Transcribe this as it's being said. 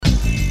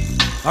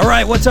All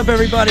right, what's up,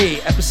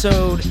 everybody?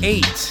 Episode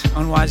 8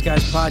 on Wise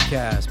Guys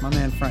Podcast. My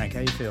man Frank, how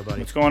you feel, buddy?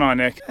 What's going on,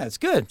 Nick? Yeah, it's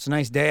good. It's a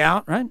nice day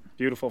out, right?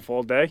 Beautiful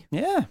fall day.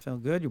 Yeah, feel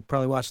good. You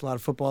probably watched a lot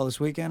of football this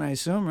weekend, I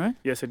assume, right?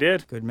 Yes, I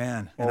did. Good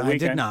man. All And I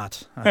did weekend.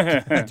 not.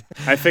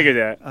 I figured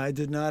that. I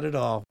did not at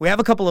all. We have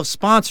a couple of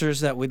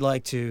sponsors that we'd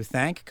like to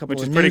thank. A couple Which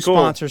of is new pretty cool.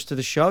 sponsors to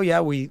the show.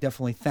 Yeah, we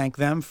definitely thank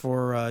them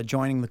for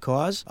joining the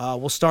cause.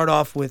 We'll start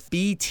off with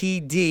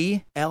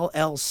BTD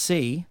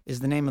LLC is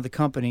the name of the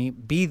company.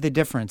 Be the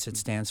Difference, it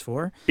stands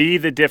for. Be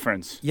the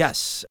difference.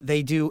 Yes,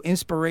 they do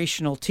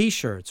inspirational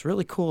T-shirts.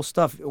 Really cool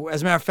stuff.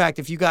 As a matter of fact,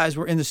 if you guys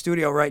were in the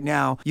studio right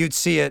now, you'd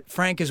see it.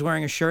 Frank is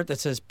wearing a shirt that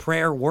says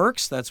Prayer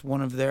Works. That's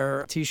one of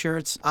their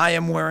T-shirts. I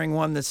am wearing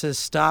one that says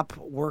Stop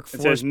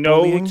Workforce It says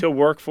Bullying. no to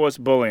workforce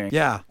bullying.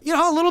 Yeah, you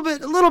know, a little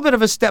bit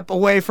of a step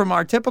away from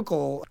our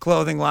typical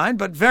clothing line,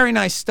 but very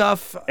nice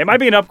stuff. It might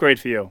be an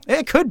upgrade for you.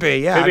 It could be,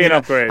 yeah. Could be an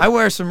upgrade. I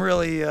wear some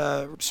really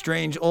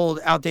strange,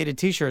 old, outdated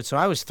T-shirts, so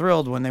I was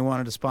thrilled when they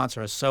wanted to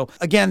sponsor us. So,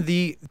 again,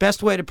 the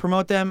best way to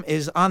promote them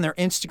is on their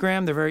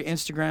Instagram. They're very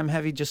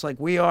Instagram-heavy, just like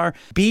we are.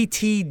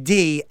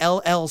 BTD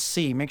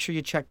LLC. Make sure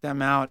you check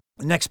them out.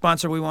 Next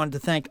sponsor we wanted to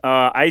thank.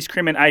 Ice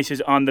Cream and Ice is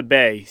on the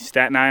Bay,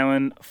 Staten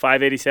Island,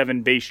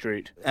 587 Bay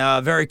Street.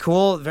 Very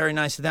cool. Very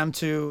nice of them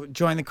to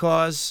join the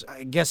cause.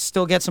 I guess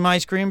still get some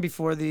ice cream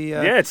before the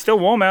Yeah, it's still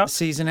warm out.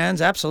 season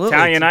ends. Absolutely.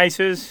 Italian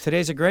ices.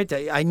 Today's a great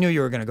day. I knew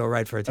you were going to go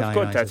right for Italian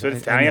Of course, ices. that's what I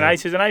Italian knew.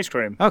 ices and ice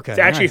cream. Okay, It's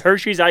actually nice.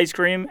 Hershey's ice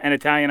cream and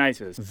Italian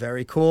ices.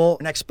 Very cool.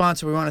 Next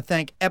sponsor, we want to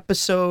thank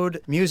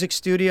Episode Music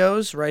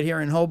Studios right here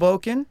in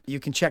Hoboken.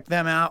 You can check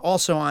them out.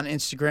 Also on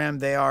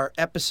Instagram, they are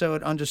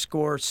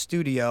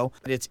episode_studio.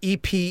 It's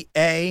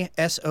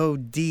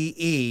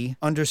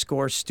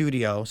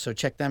EPASODE_studio. So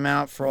check them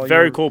out for all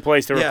Very your cool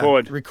place to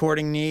record.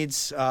 recording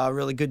needs.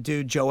 Really good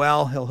dude,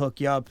 Joel. He'll hook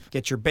you up,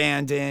 get your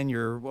band in,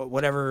 your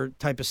whatever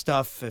type of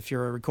stuff. If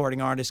you're a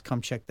recording artist,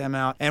 come check them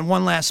out. And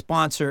one last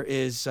sponsor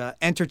is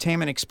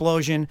Entertainment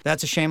Explosion.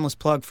 That's a shameless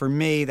plug for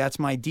me. That's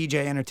my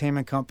DJ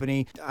entertainment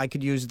company. I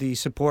could use the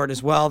support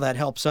as well. That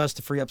helps us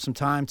to free up some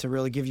time to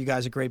really give you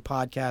guys a great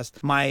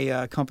podcast.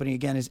 My company,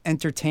 again, is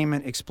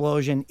Entertainment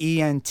Explosion,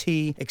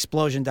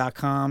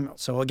 ENTExplosion.com.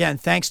 So, again,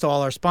 thanks to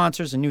all our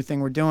sponsors, a new thing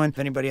we're doing. If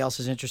anybody else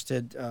is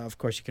interested, of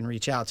course, you can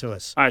reach out to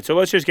us. All right, so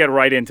let's just get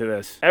right into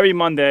this. Every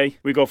Monday,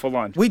 we go for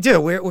lunch. We do.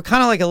 We're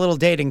kind of like a little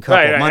dating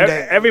couple. Right.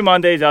 Monday. Every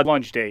Monday is our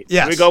lunch date.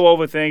 Yes. We go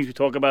over things. We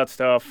talk about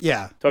stuff.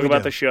 Yeah. Talk we about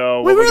do. the show.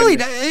 We what we're really,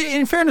 gonna do.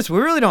 in fairness, we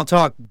really don't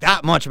talk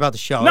that much about the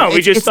show. No,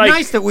 we just, it's like-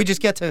 nice that we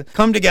just get to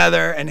come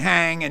together and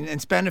hang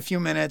and spend a few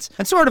minutes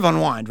and sort of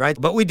unwind, right?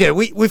 But we do.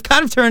 We've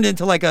kind of turned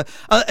into like a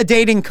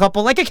dating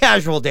couple, like a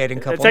casual dating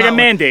couple. It's like a not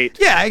mandate.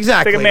 Yeah,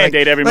 exactly. It's like a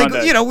mandate every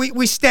Monday. You know,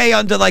 we stay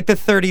under like the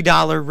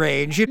 $30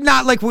 range.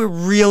 Not like we're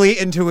really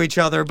into each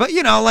other, but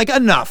you know, like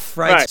enough,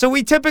 right? Right. So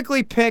we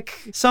typically pick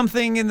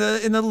something in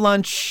the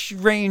lunch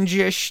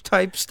range-ish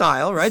type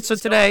style, right? So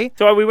today,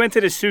 So we went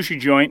to the sushi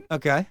joint.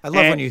 okay. I love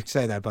And- when you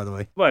say that, by the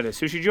way. What, a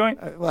sushi joint?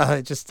 Well,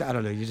 I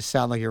don't know. You just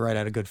sound like you're right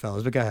out of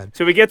Goodfellas, but go ahead.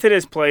 So we get to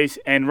this place,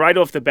 and right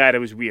off the bat, it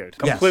was weird.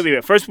 Yes. Completely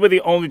weird. First, we're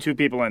the only two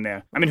people in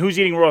there. I mean, who's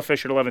eating raw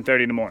fish at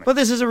 11:30 in the morning? But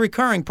this is a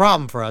recurring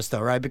problem for us, though,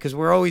 right? Because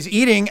we're always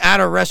eating at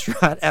a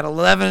restaurant at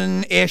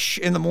 11-ish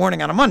in the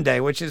morning on a Monday,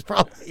 which is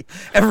probably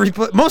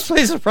most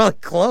places are probably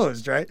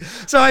closed, right?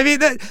 So, I mean,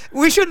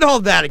 we shouldn't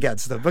hold that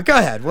against them. But go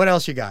ahead. What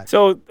else you got?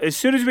 So as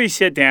soon as we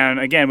sit down,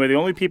 again, we're the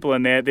only people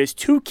in there. There's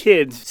two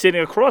kids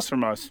sitting across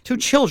from us. Two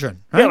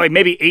children, right? Yeah, like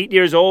maybe 8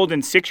 years old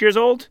and 6 years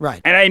old.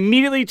 Right. And I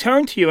immediately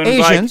turned to you and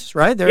was Asians,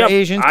 right? They're Yep.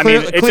 Asians. I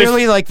mean, it's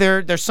Clearly, like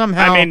they're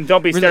somehow. I mean,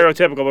 don't be really-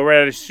 stereotypical, but we're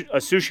at a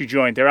sushi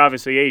joint. They're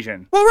obviously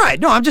Asian. Well, right.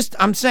 No,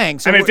 I'm saying.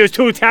 So I mean, if there's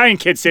two Italian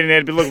kids sitting there,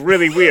 it'd look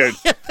really weird.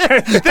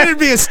 then it'd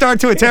be a start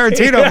to a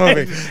Tarantino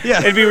movie. Yeah.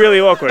 It'd be really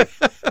awkward.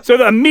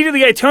 So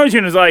immediately I turned to you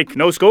and was like,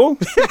 no school?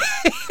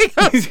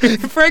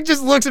 Frank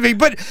just looks at me,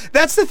 but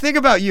that's the thing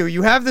about you.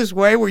 You have this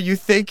way where you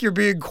think you're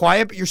being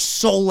quiet, but you're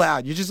so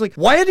loud. You're just like,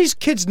 why are these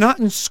kids not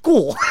in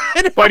school?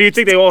 Why do you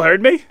think they all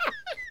heard me?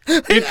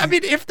 I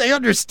mean, if they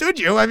understood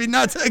you, I mean,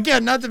 not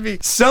to be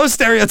so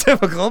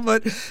stereotypical,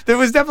 but there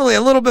was definitely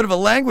a little bit of a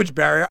language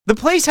barrier. The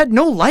place had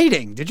no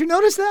lighting. Did you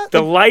notice that?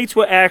 The lights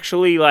were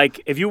actually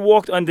like, if you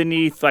walked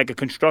underneath like a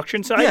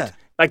construction site, Yeah.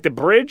 like the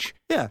bridge,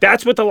 Yeah.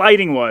 that's what the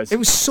lighting was. It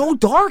was so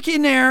dark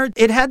in there.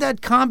 It had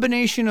that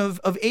combination of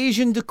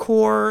Asian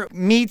decor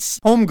meets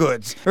home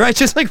goods, right?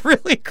 Just like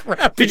really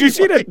crappy. Did you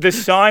see the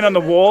sign on the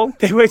wall?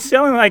 They were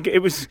selling like, it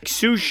was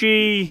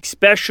sushi,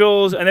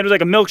 specials, and then it was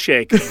like a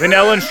milkshake,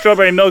 vanilla and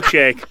strawberry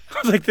milkshake.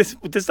 I was like,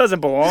 this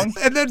doesn't belong.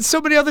 And then so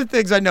many other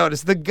things I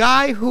noticed. The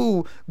guy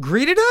who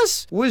greeted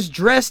us was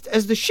dressed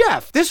as the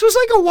chef. This was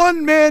like a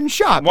one-man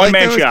shop.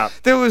 One-man shop.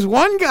 There was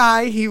one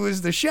guy. He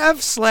was the chef /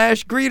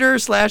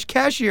 greeter /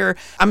 cashier.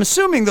 I'm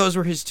assuming those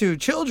were his two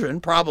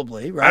children,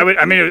 probably, right?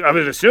 I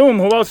would assume.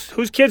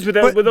 Whose kids would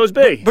those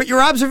be? But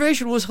your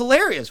observation was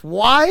hilarious.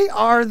 Why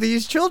are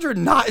these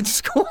children not in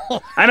school?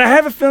 And I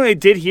have a feeling they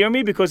did hear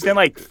me because then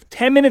like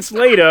 10 minutes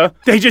later,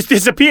 they just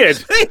disappeared.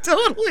 They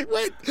totally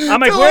went.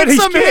 I'm like, to where are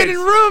these some kids?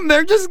 waiting room.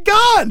 They're just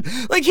gone.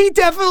 Like, he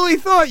definitely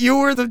thought you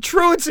were the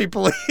truancy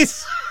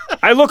police.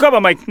 I look up,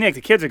 I'm like, Nick,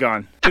 the kids are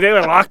gone. Did they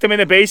lock them in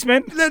the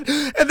basement?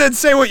 and then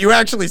say what you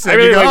actually said.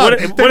 Really, You go,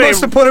 like, "Oh, they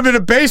must have put him in a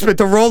basement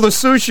to roll the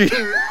sushi."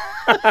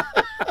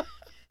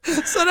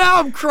 So now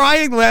I'm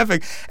crying,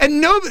 laughing.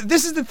 And no,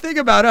 this is the thing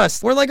about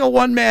us. We're like a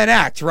one-man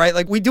act, right?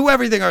 Like, we do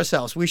everything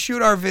ourselves. We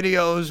shoot our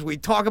videos. We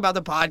talk about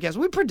the podcast.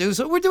 We produce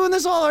it. We're doing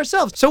this all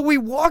ourselves. So we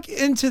walk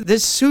into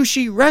this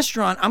sushi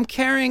restaurant. I'm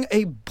carrying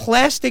a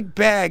plastic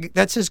bag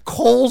that says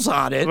Kohl's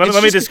on it.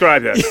 Let me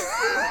describe this.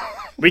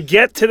 We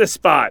get to the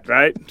spot,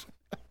 right?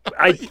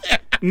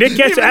 Nick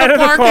gets Even out of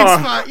the parking car.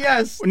 spot,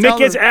 yes. Nick Tell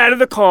gets them. out of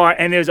the car,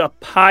 and there's a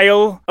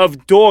pile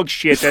of dog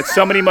shit that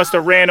somebody must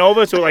have ran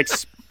over, so like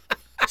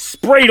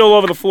sprayed all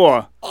over the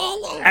floor.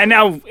 All over. And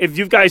now, if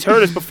you guys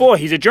heard us before,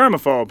 he's a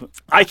germaphobe.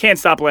 I can't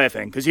stop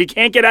laughing because he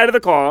can't get out of the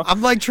car.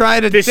 I'm like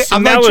trying to. This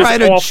I'm like smell is trying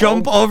to awful.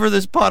 jump over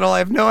this puddle. I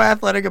have no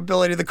athletic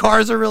ability. The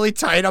cars are really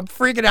tight. I'm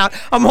freaking out.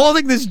 I'm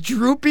holding this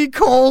droopy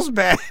Kohl's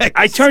bag.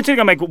 I turn to him,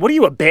 I'm like, what are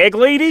you, a bag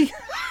lady?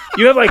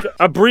 You have like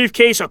a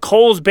briefcase, a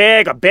Kohl's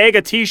bag, a bag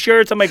of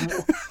T-shirts. I'm like,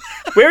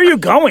 where are you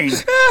going?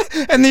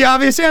 And the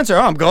obvious answer,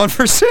 I'm going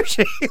for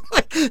sushi.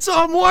 So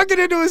I'm walking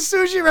into a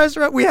sushi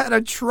restaurant. We had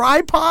a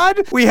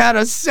tripod. We had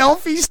a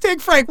selfie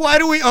stick. Frank, why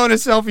do we own a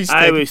selfie stick?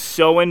 I was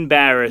so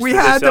embarrassed. We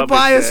with the had to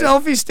buy a selfie stick.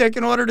 selfie stick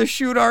in order to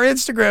shoot our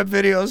Instagram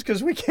videos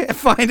because we can't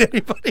find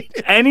anybody.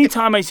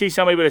 Anytime I see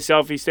somebody with a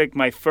selfie stick,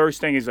 my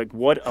first thing is like,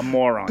 what a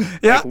moron.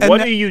 Yeah, Like, and what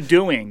that- are you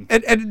doing?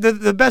 And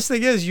the best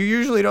thing is, you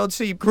usually don't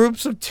see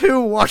groups of two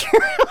walking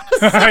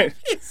around. Right.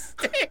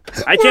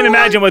 I can't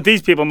imagine what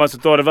these people must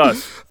have thought of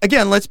us.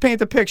 Again, let's paint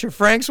the picture.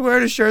 Frank's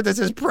wearing a shirt that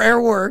says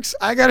 "Prayer Works."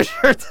 I got a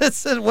shirt that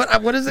says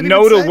what is it?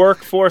 No even to say?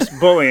 workforce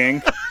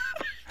bullying.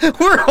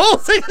 We're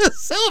holding a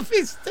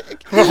selfie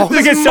stick. We're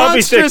holding This a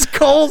selfie stick. monstrous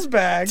Kohl's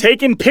bag.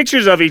 Taking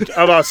pictures of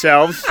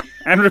ourselves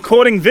and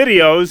recording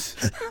videos.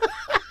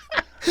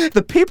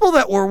 The people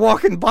that were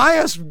walking by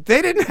us,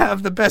 they didn't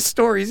have the best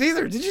stories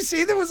either. Did you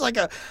see there was like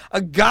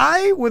a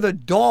guy with a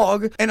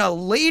dog and a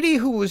lady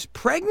who was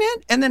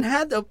pregnant and then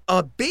had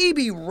a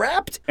baby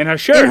wrapped In her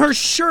shirt. in her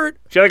shirt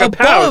She had like a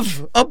pouch.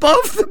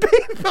 above the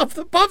baby,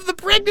 above the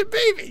pregnant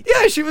baby.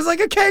 Yeah, she was like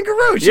a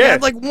kangaroo. She Yeah.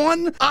 had like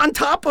one on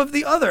top of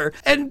the other.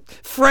 And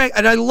Frank,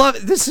 and I love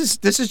it. This is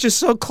just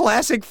so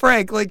classic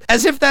Frank. Like,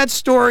 as if that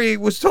story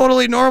was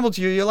totally normal to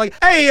you. You're like,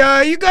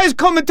 hey, you guys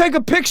come and take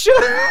a picture?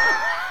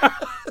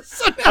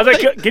 I was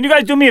like, can you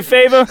guys do me a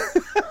favor?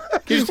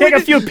 Can you take a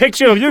few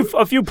pictures,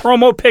 a few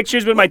promo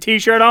pictures with my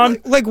T-shirt on?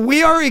 Like,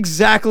 we are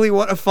exactly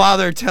what a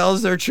father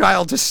tells their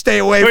child to stay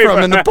away Wait,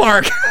 from in the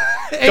park.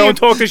 Don't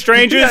talk to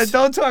strangers? Yeah,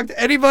 don't talk to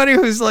anybody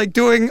who's like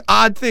doing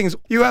odd things.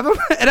 You have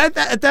and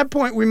at that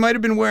point, we might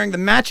have been wearing the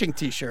matching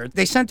T-shirt.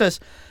 They sent us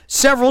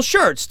several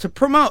shirts to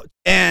promote,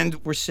 and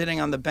we're sitting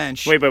on the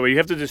bench. Wait, you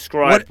have to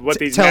describe what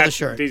these, tell the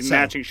shirt. these Say.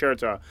 matching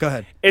shirts are. Go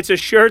ahead. It's a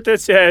shirt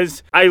that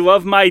says, I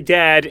love my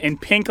dad in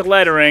pink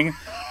lettering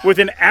with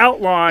an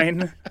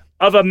outline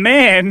of a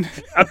man,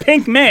 a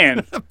pink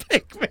man. A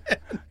pink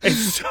man.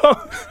 It's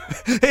so...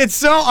 It's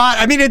so odd.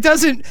 I mean, it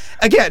doesn't.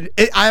 Again,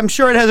 I'm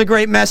sure it has a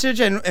great message,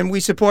 and we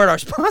support our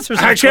sponsors.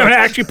 Actually, I'm going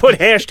to actually put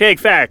hashtag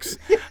facts.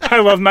 I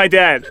love my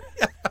dad.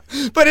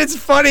 But it's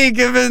funny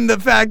given the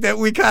fact that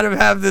we kind of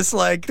have this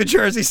like the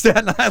Jersey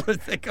Staten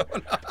Island thing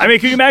going on. I mean,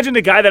 can you imagine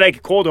the guy that I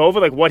called over,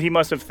 like what he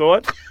must have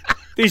thought?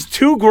 These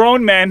two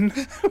grown men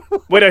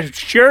with a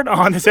shirt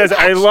on that says,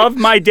 I love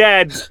my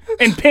dad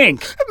in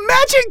pink.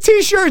 Matching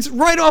T-shirts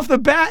right off the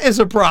bat is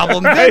a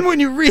problem. Right. Then when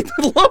you read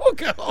the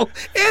logo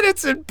and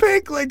it's in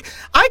pink, like,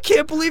 I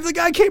can't believe the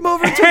guy came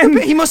over and took the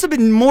pink. He must have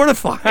been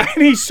mortified.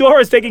 And he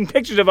saw us taking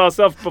pictures of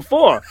ourselves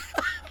before.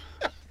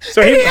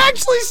 So And he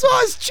actually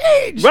saw us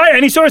change. Right,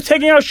 and he saw us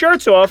taking our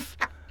shirts off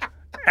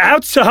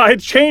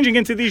outside, changing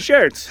into these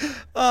shirts.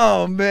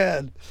 Oh,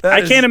 man.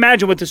 I can't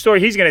imagine what the story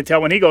he's going to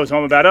tell when he goes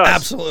home about us.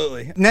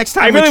 Absolutely. Next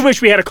time I really wish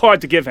we had a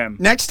card to give him.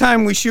 Next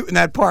time we shoot in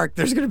that park,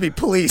 there's going to be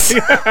police.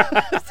 There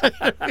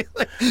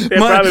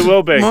probably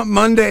will be.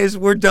 Mondays,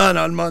 we're done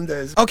on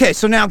Mondays. Okay,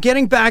 so now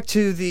getting back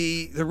to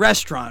the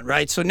restaurant,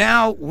 right? So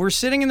now we're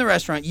sitting in the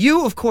restaurant.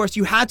 You, of course,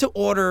 you had to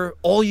order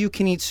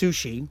all-you-can-eat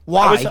sushi.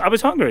 Why? I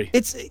was hungry.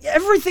 It's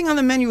everything on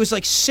the menu is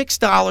like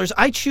 $6.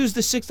 I choose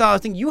the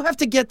 $6 thing. You have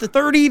to get the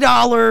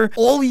 $30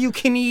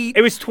 all-you-can-eat.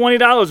 It was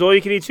 $20 all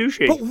you can eat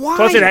sushi. But why?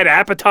 Plus it had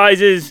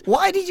appetizers,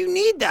 Why did you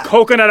need that?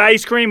 coconut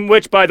ice cream,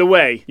 which, by the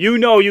way,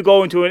 you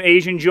go into an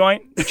Asian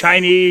joint,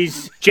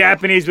 Chinese,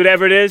 Japanese,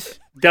 whatever it is,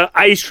 the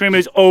ice cream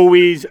is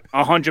always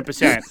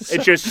 100%.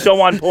 It's just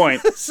so on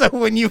point. So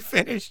when you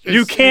finish, your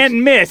You sushi- can't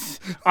miss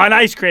on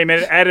ice cream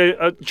at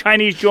a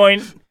Chinese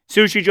joint,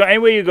 sushi joint,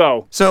 anywhere you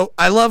go. So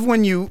I love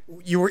when you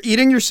were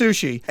eating your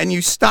sushi and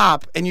you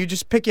stop and you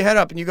just pick your head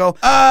up and you go,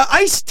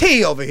 iced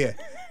tea over here.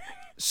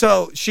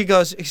 So she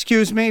goes,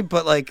 excuse me,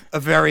 but like a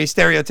very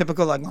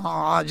stereotypical,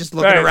 like, just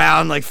looking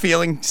around, like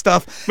feeling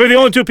stuff. We're the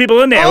only two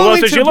people in there. Who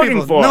else is she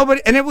looking for?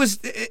 Nobody. And it was,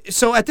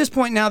 so at this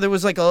point now, there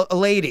was like a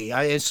lady.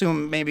 I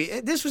assume maybe,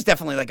 this was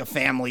definitely like a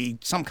family,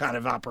 some kind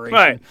of operation.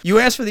 Right. You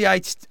ask for the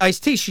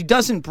iced tea. She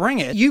doesn't bring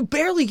it. You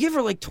barely give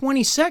her like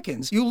 20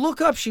 seconds. You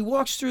look up, she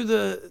walks through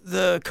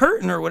the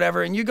curtain or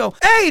whatever, and you go,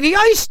 hey, the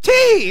iced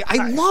tea.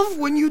 I love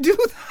when you do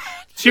that.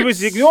 She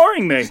was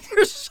ignoring me.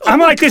 So I'm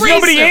like, there's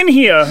nobody in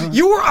here.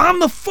 You were on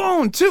the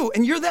phone, too.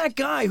 And you're that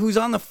guy who's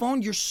on the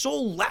phone. You're so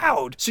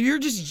loud. So you're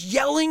just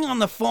yelling on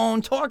the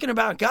phone, talking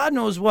about God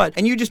knows what.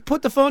 And you just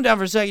put the phone down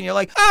for a second. You're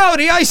like, oh,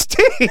 the iced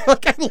tea.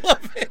 Like, I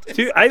love it.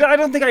 Dude, I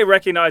don't think I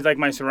recognize, like,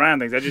 my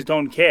surroundings. I just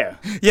don't care.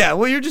 Yeah,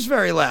 well, you're just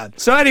very loud.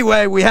 So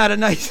anyway, we had a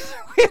nice...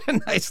 We had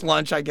a nice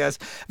lunch, I guess.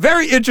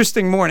 Very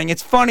interesting morning.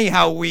 It's funny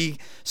how we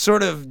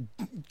sort of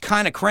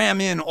kind of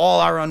cram in all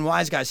our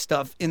Unwise Guys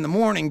stuff in the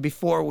morning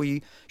before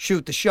we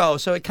shoot the show.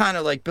 So it kind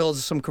of like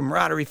builds some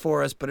camaraderie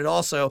for us, but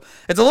it's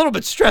a little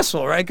bit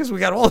stressful, right? Because we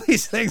got all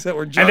these things that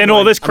we're juggling. And then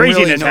all this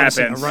craziness I'm really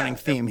noticing happens. A running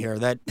theme here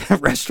that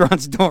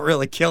restaurants don't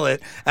really kill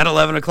it at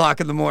 11 o'clock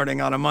in the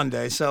morning on a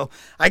Monday. So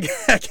I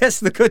guess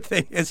the good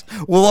thing is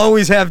we'll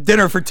always have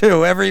dinner for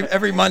two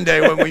every Monday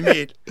when we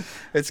meet.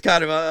 It's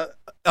kind of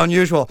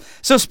unusual.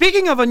 So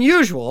speaking of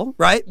unusual,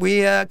 right?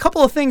 We a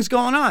couple of things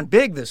going on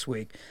big this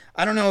week.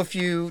 I don't know if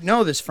you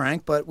know this,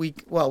 Frank, but we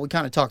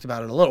kind of talked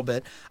about it a little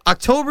bit.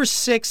 October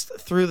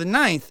 6th through the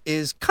 9th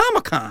is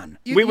Comic-Con.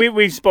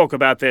 We spoke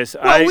about this.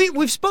 Well,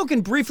 we've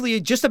spoken briefly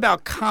just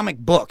about comic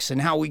books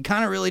and how we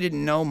kind of really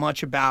didn't know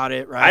much about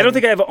it, right? I don't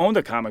think I ever owned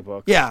a comic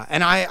book. Yeah,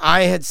 and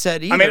I had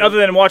said either. I mean, other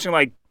than watching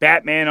like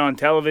Batman on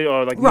television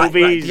or like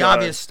movies. Right, the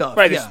obvious stuff.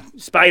 Right, yeah.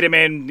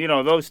 Spider-Man,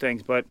 those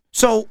things. But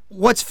so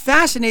what's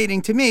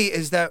fascinating to me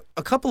is that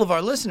a couple of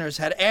our listeners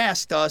had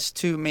asked us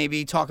to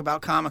maybe talk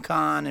about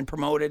Comic-Con and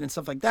promote it and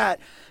stuff like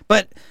that.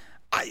 But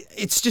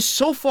it's just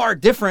so far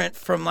different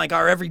from like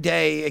our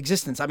everyday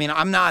existence. I mean,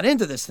 I'm not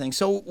into this thing.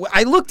 So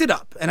I looked it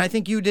up, and I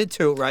think you did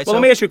too, right? Well,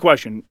 let me ask you a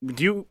question.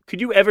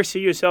 Could you ever see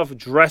yourself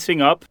dressing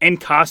up in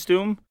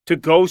costume to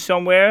go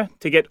somewhere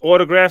to get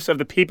autographs of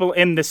the people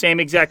in the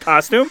same exact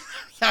costume?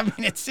 I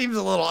mean, it seems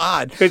a little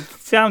odd. It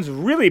sounds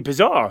really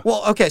bizarre.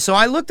 Well, okay, so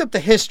I looked up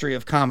the history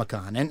of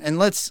Comic-Con, and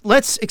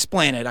let's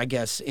explain it, I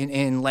guess,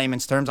 in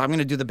layman's terms. I'm going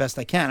to do the best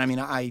I can. I mean,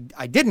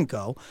 I didn't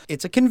go.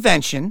 It's a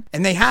convention,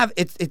 and they have,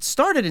 it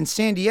started in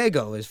San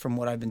Diego, is from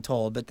what I've been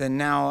told, but then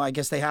now I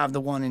guess they have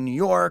the one in New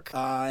York.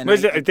 And I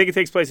think it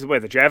takes place at where,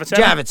 the Javits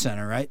Center? Javits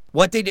Center, right?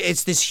 What they do,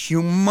 it's this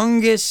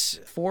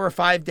humongous 4 or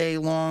 5 day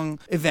long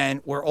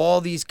event where all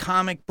these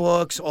comic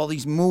books, all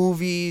these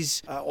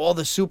movies, all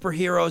the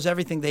superheroes,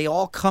 everything, they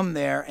all come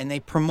there and they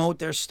promote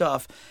their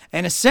stuff.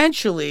 And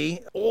essentially,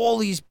 all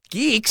these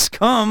geeks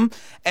come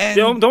and...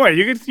 Don't worry,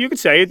 you could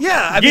say it.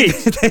 Yeah, I mean,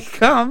 they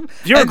come.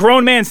 If you're a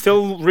grown man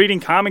still reading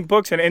comic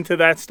books and into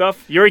that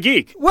stuff, you're a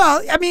geek.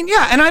 Well, I mean,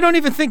 yeah, and I don't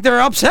even think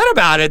they're upset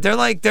about it.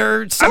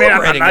 They're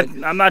celebrating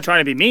it. I'm not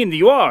trying to be mean.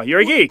 You are. You're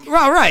a geek.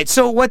 Well, right.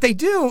 So what they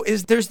do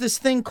is there's this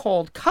thing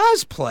called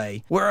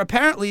cosplay where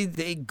apparently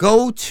they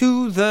go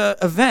to the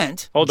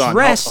event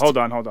dressed... Hold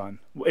on.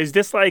 Is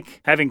this like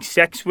having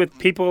sex with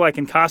people like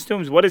in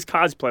costumes? What is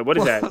cosplay? What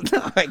is that?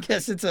 No, I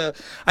guess it's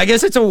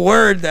a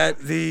word that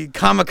the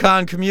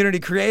Comic-Con community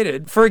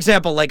created. For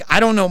example, like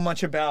I don't know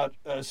much about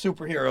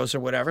superheroes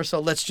or whatever, so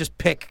let's just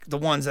pick the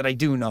ones that I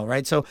do know,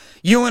 right? So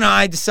you and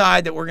I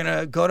decide that we're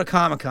gonna go to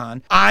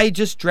Comic-Con. I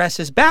just dress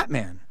as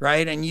Batman,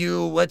 right? And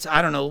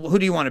I don't know, who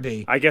do you want to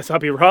be? I guess I'll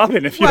be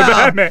Robin if you're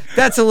Batman.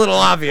 That's a little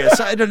obvious.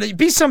 I don't know.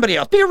 Be somebody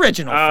else. Be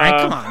original, Frank.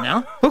 Come on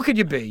now. Who could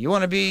you be? You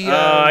want to be?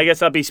 I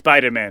guess I'll be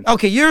Spider-Man.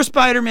 Okay, you're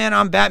Spider-Man,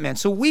 I'm Batman.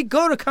 So we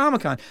go to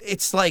Comic-Con.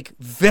 It's like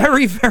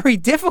very, very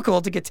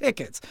difficult to get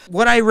tickets.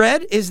 What I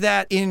read is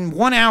that in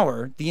 1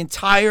 hour, the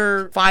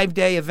entire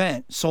 5-day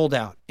event sold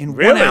out. In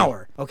 1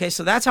 hour. Okay,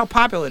 so that's how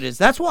popular it is.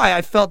 That's why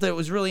I felt that it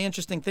was a really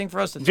interesting thing for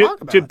us to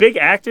talk about. Do big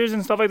actors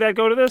and stuff like that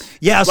go to this?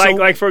 Yeah.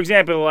 Like for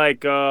example,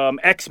 like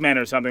X-Men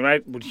or something,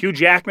 right? Would Hugh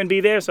Jackman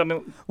be there?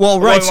 Something. Well,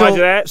 right.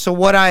 So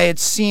what I had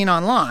seen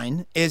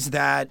online is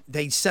that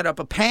they set up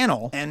a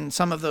panel, and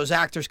some of those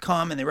actors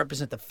come and they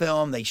represent the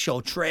film. They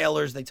show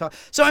trailers. They talk.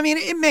 So I mean,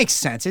 it makes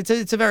sense.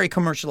 It's a very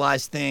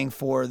commercialized thing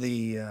for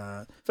the.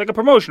 It's like a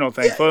promotional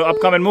thing for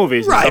upcoming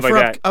movies and stuff like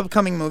that.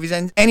 Upcoming movies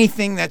and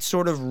anything that's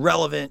sort of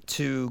relevant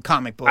to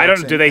comic books. I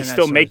don't. Do they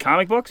still make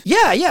comic books?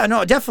 Yeah,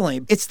 no,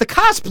 definitely. It's the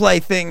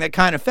cosplay thing that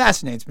kind of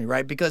fascinates me,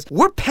 right? Because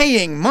we're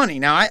paying money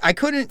now. I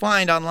couldn't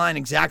find online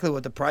exactly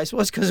what the price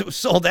was because it was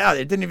sold out.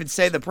 It didn't even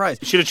say the price.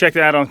 You should have checked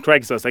it out on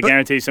Craigslist. I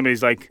guarantee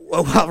somebody's like,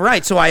 well,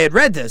 right. So I had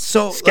read this.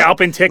 So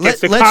scalping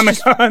tickets to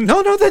Comic-Con.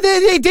 No,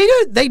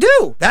 they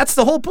do. That's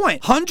the whole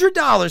point.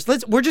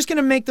 $100. We're just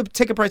gonna make the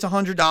ticket price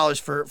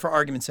 $100 for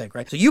argument's sake,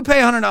 right? So you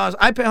pay $100.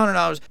 I pay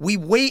 $100. We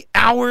wait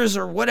hours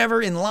or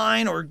whatever in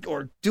line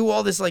or do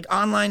all this like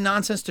online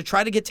nonsense to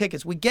try to get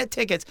tickets. We get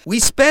tickets. We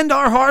spend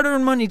our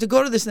hard-earned money to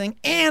go to this thing,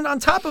 and on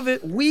top of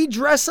it, we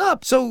dress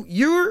up. So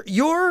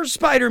you're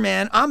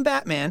Spider-Man, I'm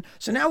Batman.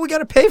 So now we got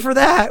to pay for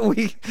that.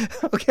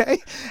 Okay?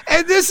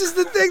 And this is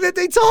the thing that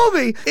they told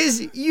me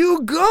is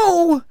you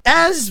go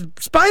as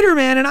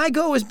Spider-Man and I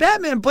go as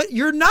Batman, but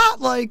you're not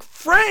like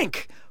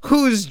Frank,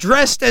 who's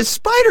dressed as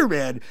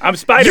Spider-Man. I'm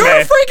Spider-Man.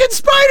 You're freaking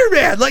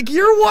Spider-Man. Like,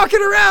 you're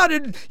walking around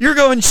and you're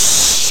going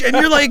shh, and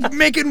you're like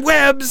making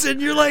webs,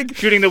 and you're like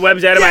shooting the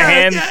webs out of my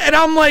hand. Yeah, and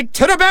I'm like,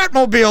 to the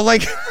Batmobile.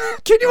 Like,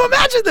 can you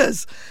imagine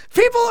this?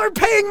 People are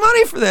paying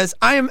money for this.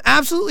 I am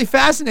absolutely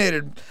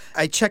fascinated.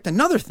 I checked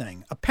another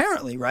thing.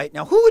 Apparently, right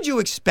now, who would you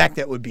expect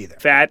that would be there?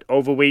 Fat,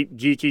 overweight,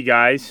 geeky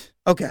guys.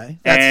 Okay.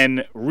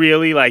 And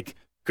really, like,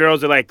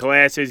 girls with, like,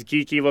 glasses,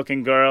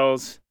 geeky-looking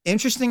girls.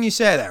 Interesting you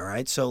say that,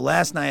 right? So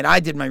last night I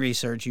did my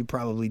research. You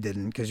probably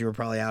didn't because you were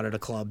probably out at a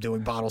club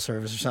doing bottle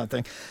service or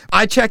something.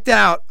 I checked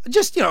out,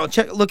 just,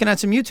 looking at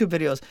some YouTube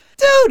videos.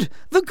 Dude,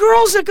 the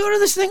girls that go to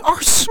this thing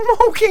are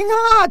smoking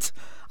hot.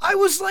 I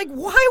was like,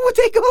 why would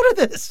they go to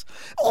this?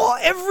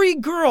 Every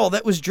girl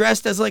that was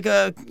dressed as like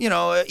a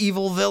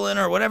evil villain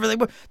or whatever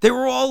they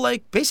were all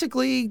like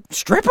basically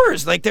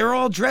strippers. Like they were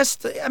all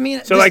dressed. I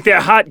mean, so like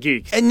they're hot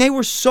geeks, and they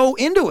were so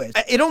into it.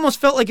 It almost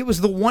felt like it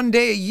was the one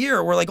day a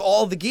year where like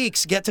all the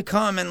geeks get to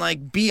come and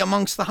like be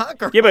amongst the hot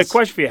girls. Yeah, but a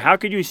question for you: how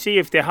could you see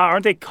if they're hot?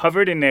 Aren't they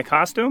covered in their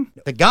costume?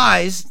 The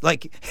guys,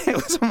 like, it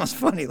was almost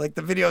funny. Like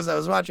the videos I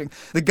was watching,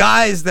 the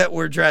guys that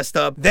were dressed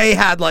up, they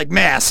had like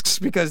masks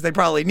because they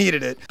probably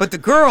needed it. But the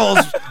girls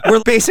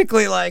were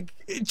basically like,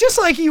 just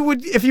like you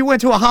would if you went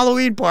to a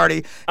Halloween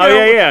party.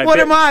 Yeah. What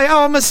am I?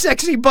 Oh, I'm a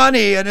sexy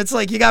bunny. And it's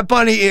like you got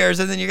bunny ears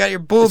and then you got your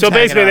boobs. So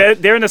basically,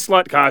 out. they're in the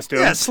slut costume.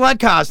 Yeah, slut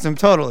costume,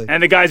 totally.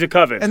 And the guys are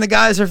covered. And the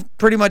guys are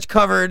pretty much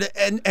covered.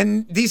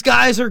 And these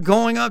guys are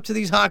going up to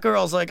these hot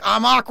girls like,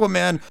 I'm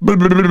Aquaman.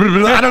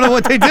 I don't know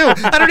what they do.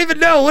 I don't even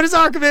know. What does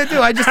Aquaman do?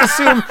 I just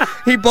assume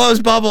he blows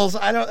bubbles.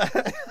 I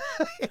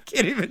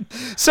can't even.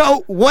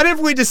 So what have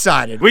we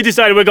decided? We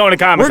decided we're going to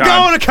Comic-Con. We're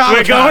going to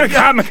Comic-Con. We're going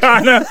to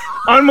Comic-Con.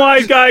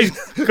 Unwise guys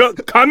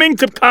coming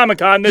to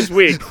Comic-Con this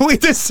week. We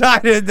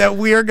decided that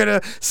we are going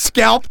to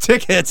scalp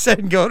tickets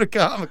and go to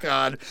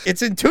Comic-Con.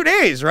 It's in 2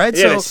 days, right?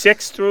 Yeah, so, the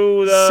 6th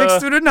through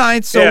the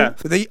 9th. So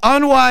the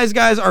unwise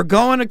guys are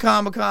going to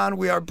Comic-Con.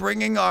 We are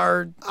bringing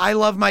our I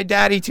Love My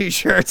Daddy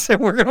t-shirts, and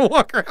we're going to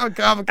walk around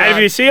Comic-Con. And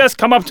if you see us,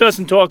 come up to us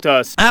and talk to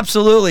us.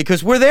 Absolutely,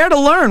 because we're there to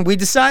learn. We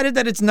decided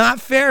that it's not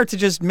fair to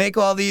just make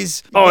all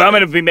these... I'm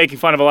going to be making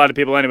fun of a lot of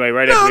people anyway,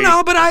 right?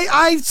 No, but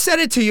I said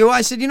it to you.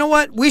 I said, you know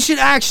what? We should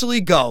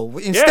actually go.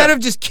 Instead of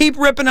just keep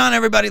ripping on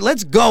everybody,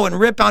 let's go and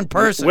rip on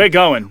person. We're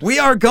going. We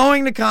are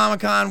going to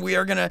Comic-Con. We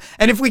are going to...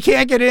 And if we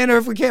can't get in or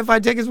if we can't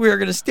find tickets, we are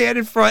going to stand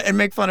in front and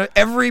make fun of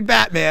every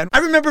Batman. I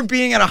remember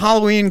being at a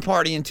Halloween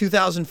party in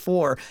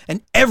 2004,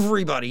 and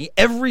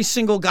every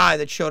single guy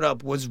that showed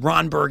up was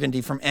Ron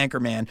Burgundy from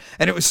Anchorman,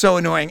 and it was so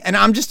annoying. And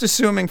I'm just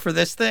assuming for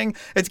this thing,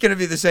 it's going to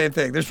be the same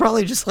thing. There's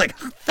probably just like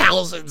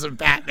thousands of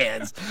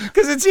Batmans,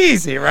 because it's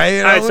easy, right?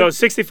 All right, so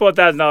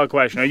 $64,000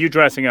 question. Are you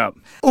dressing up?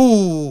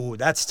 Ooh,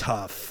 that's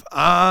tough.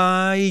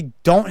 I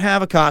don't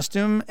have a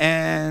costume,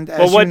 and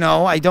as you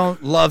know, I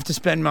don't love to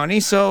spend money,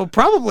 so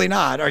probably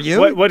not. Are you?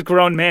 What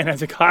grown man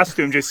has a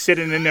costume just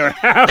sitting in their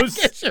house?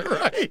 I guess you're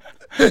right.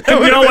 I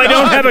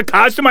don't have a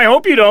costume. I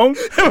hope you don't.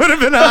 It would have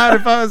been odd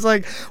if I was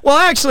like, well,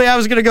 actually, I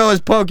was going to go as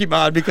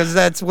Pokemon because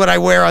that's what I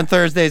wear on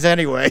Thursdays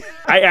anyway.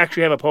 I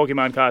actually have a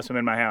Pokemon costume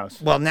in my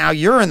house. Well, now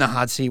you're in the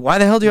hot seat. Why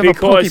the hell do you have a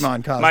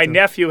Pokemon costume? My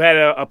nephew had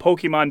a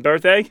Pokemon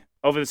birthday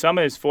over the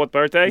summer, his 4th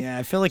birthday. Yeah,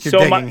 I feel like you're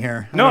digging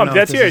here. No, I'm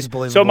dead serious.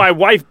 So my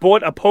wife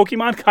bought a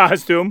Pokemon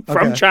costume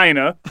from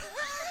China.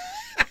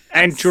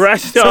 And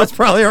dressed up. So it's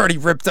probably already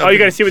ripped up. Oh, you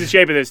got to see what the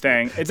shape of this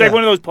thing. It's like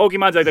one of those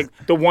Pokemons, like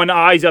the one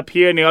eye's up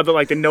here and the other,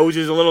 like the nose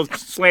is a little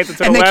slanted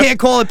to the left. And they can't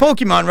call it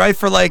Pokemon, right?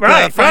 For like,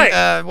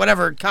 right.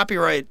 Whatever,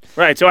 copyright.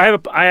 Right, so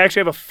I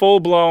actually have a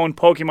full-blown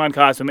Pokemon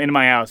costume in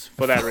my house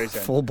for that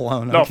reason.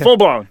 Full-blown, No,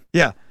 full-blown.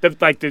 Yeah.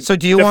 So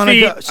do you want to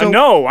go?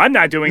 No, I'm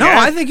not doing that.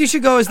 No, I think you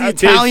should go as the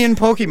Italian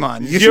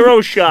Pokemon.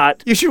 Zero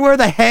shot. You should wear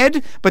the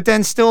head, but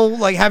then still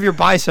like have your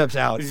biceps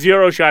out.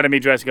 Zero shot of me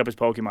dressing up as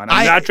Pokemon.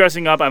 I'm not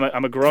dressing up.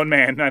 I'm a grown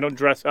man. I don't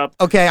dress up.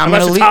 Okay,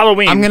 unless it's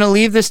Halloween. I'm going to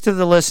leave this to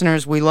the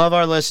listeners. We love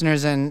our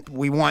listeners, and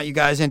we want you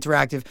guys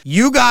interactive.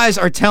 You guys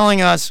are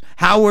telling us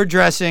how we're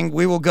dressing.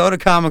 We will go to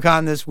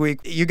Comic-Con this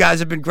week. You guys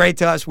have been great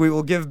to us. We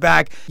will give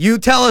back. You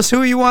tell us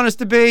who you want us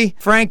to be.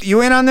 Frank,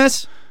 you in on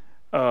this?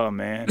 Oh,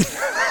 man.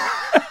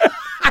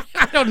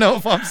 I don't know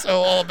if I'm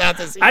so all about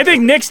this either. I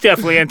think Nick's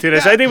definitely into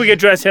this. I think we could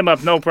dress him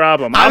up, no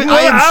problem.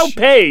 I'll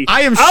pay.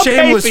 I am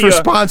shameless for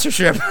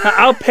sponsorship.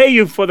 I'll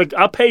pay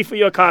for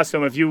your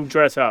costume if you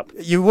dress up.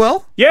 You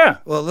will? Yeah.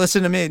 Well,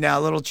 listen to me now,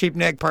 little cheap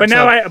Nick. But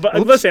now,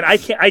 listen, I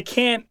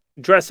can't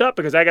dress up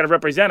because I got to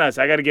represent us.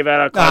 I got to give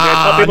out our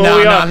tell people who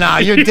we are. No,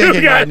 you're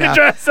digging right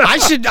now.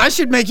 I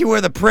should make you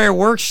wear the Prayer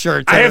Works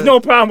shirt. I have no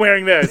problem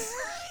wearing this.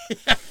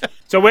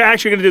 So we're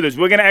actually going to do this.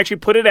 We're going to actually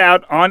put it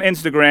out on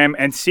Instagram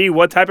and see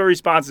what type of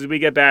responses we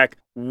get back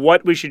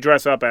what we should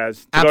dress up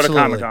as to Absolutely. go to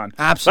Comic-Con.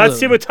 Absolutely. Let's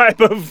see what type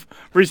of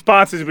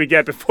responses we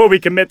get before we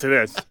commit to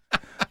this.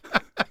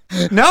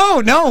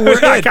 No, we're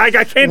in. I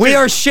can't We do-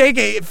 are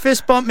shaking.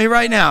 Fist bump me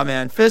right now,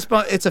 man. Fist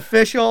bump. It's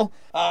official.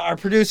 Our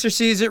producer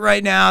sees it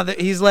right now.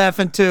 That he's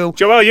laughing too.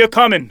 Joel, you're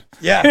coming.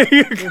 Yeah,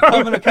 You're you're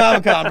coming to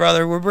Comic-Con,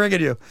 brother. We're bringing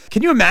you.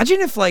 Can you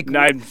imagine if like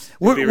No, it'd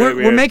we're, be we're, really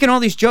we're weird. making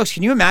all these jokes?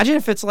 Can you imagine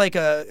if it's like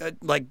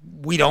like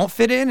we don't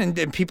fit in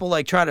and people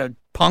like try to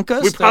punk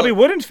us? We probably They're-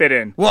 wouldn't fit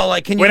in. Well,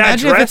 like, can you We're not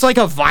imagine if it's dressed. like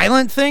a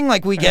violent thing?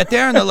 Like we get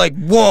there and they're like,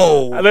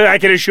 "Whoa!" I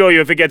can assure you,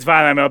 if it gets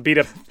violent, I'll beat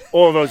up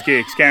all of those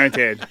geeks,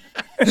 guaranteed.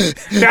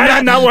 That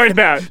I'm not worried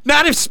about.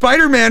 Not if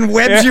Spider-Man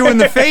webs you in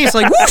the face,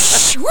 like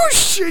whoosh,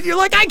 whoosh, and you're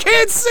like, "I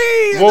can't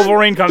see,"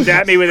 Wolverine comes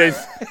at me with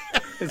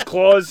his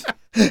claws.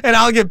 and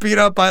I'll get beat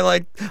up by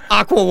like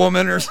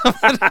Aquawoman or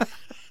something.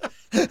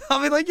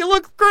 I'll be like, "You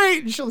look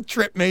great," and she'll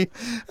trip me,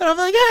 and I'm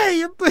like, "Hey,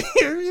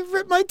 you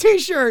ripped my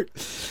T-shirt."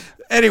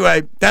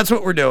 Anyway, that's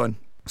what we're doing.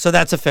 So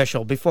that's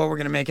official. Before we're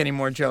gonna make any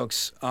more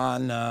jokes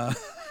on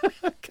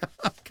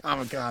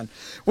Comic-Con,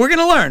 we're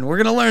gonna learn. We're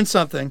gonna learn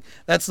something.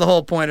 That's the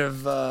whole point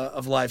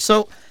of life.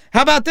 So,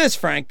 how about this,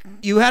 Frank?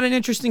 You had an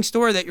interesting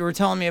story that you were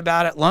telling me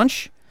about at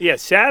lunch. Yeah,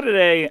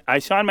 Saturday, I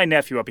signed my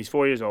nephew up. He's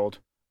 4 years old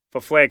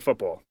for flag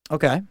football.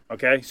 Okay.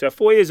 Okay, so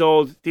 4 years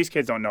old. These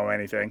kids don't know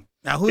anything.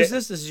 Now, who's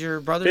this? This is your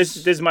brother's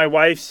This is my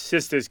wife's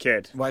sister's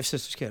kid. wife's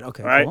sister's kid.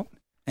 Okay, Right. cool.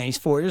 And he's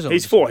 4 years old.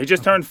 He's 4. He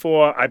just turned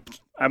 4.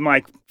 I'm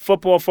like,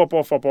 football.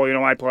 You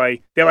know, I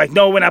play. They're like,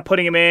 no, we're not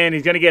putting him in.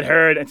 He's going to get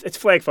hurt. It's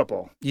flag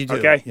football. You do.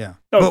 Okay? Yeah.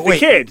 No, But the wait.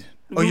 kid.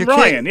 Oh, your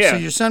Ryan, kid. yeah. So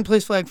your son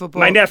plays flag football.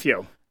 My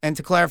nephew. And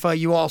to clarify,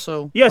 you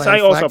also Yes, play I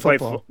also flag play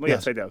football. football.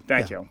 Yes, I do.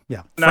 Thank you.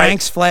 Yeah. And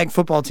Frank's flag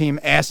football team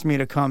asked me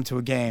to come to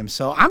a game.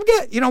 So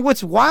you know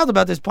what's wild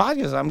about this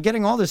podcast? I'm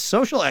getting all this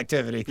social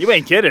activity. You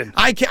ain't kidding.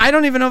 I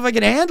don't even know if I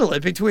can handle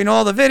it between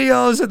all the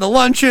videos and the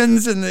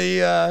luncheons and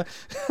the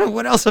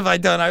what else have I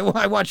done?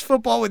 I watched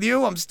football with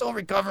you. I'm still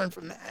recovering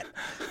from that.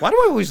 Why do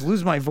I always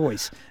lose my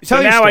voice? So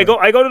Tell your now I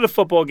story. go to the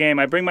football game.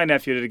 I bring my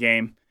nephew to the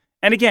game.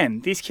 And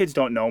again, these kids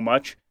don't know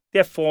much.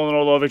 They're falling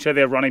all over each other.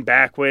 They're running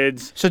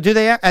backwards. So do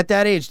they at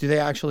that age? Do they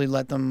actually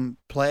let them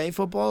play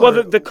football? Well,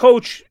 or- the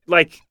coach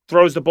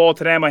throws the ball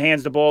to them or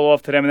hands the ball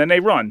off to them, and then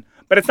they run.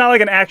 But it's not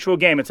like an actual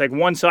game. It's like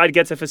one side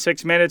gets it for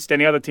 6 minutes, then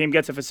the other team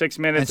gets it for 6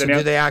 minutes. and so and the do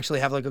other- they actually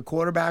have like a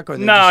quarterback? Or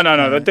they No.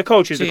 just, The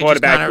coach is so the you just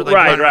quarterback. kinda, like,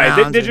 Right. run They're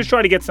around just and-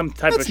 trying to get some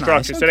type That's of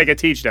structure nice, so they okay. can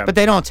teach them. But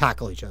they don't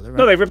tackle each other, right?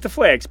 No, they rip the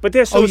flags. But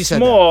they're so you said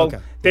that. small, Okay.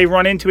 they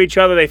run into each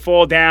other, they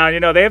fall down.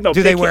 You know, they have no...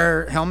 Do they can't-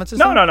 wear helmets? And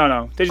No.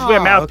 stuff? They just wear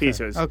Oh,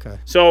 mouthpieces. Okay.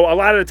 So a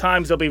lot of the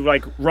times they'll be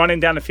like running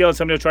down the field.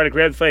 Somebody will try to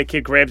grab the flag.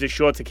 Kid grabs his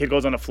shorts. The kid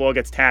goes on the floor,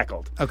 gets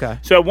tackled. Okay.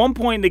 So at one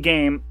point in the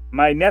game,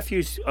 my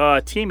nephew's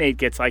teammate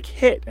gets like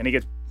hit and he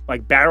gets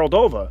like barreled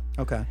over.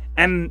 Okay.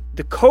 And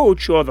the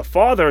coach or the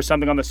father or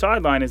something on the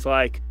sideline is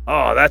like,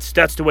 "Oh, that's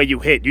the way you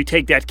hit. You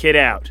take that kid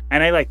out."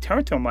 And I like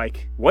turned to him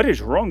like, "What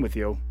is wrong with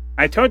you?"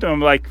 I turned to him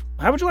like,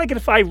 "How would you like it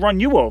if I run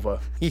you over?"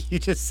 You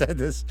just said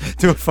this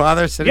to a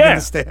father sitting in Yeah.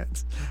 the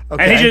stands.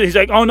 Okay. And he's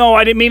like, "Oh no,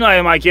 I didn't mean that."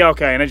 I'm like, "Yeah,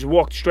 okay." And I just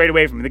walked straight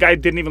away from him. The guy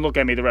didn't even look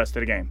at me the rest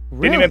of the game.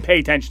 Really? Didn't even pay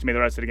attention to me the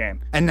rest of the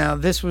game. And now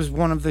this was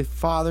one of the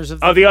fathers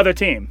of Of the other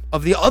team.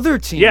 the other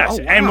team. Yes.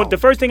 Oh, And wow. what the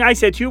first thing I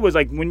said to you was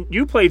like, when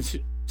you played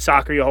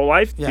soccer your whole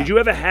life, Yeah. did you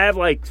ever have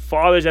like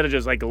fathers that are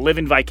just like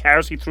living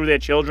vicariously through their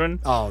children?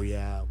 Oh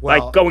yeah. Well,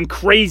 Like going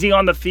crazy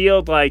on the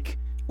field, like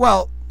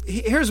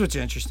here's what's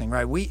interesting,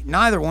 right?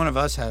 Neither one of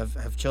us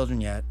have children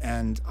yet,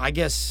 and I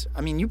guess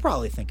you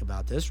probably think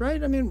about this,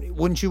 right? I mean,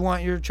 wouldn't you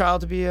want your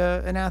child to be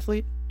an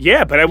athlete?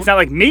 yeah, but it's not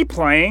like me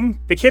playing.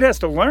 The kid has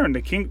to learn.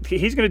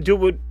 He's going to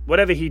do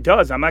whatever he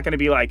does. I'm not going to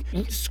be like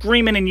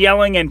screaming and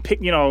yelling and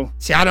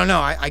See, I don't know.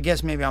 I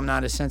guess maybe I'm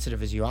not as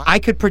sensitive as you. I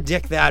could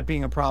predict that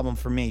being a problem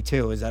for me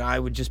too. Is that I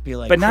would just be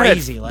like but not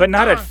crazy, at, like, but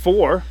not at "Ah."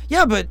 4.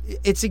 Yeah, but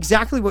it's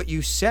exactly what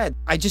you said.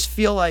 I just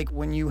feel like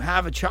when you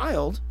have a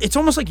child, it's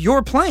almost like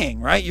you're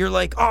playing, right? You're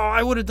like, oh,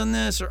 I would have done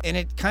this, and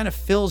it kind of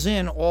fills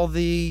in all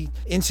the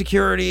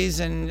insecurities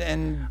and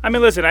I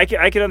mean, listen, I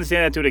can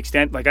understand that to an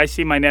extent. Like, I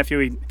see my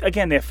nephew,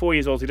 again, they're 4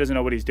 years old. He doesn't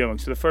know what he's doing.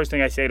 So the first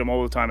thing I say to him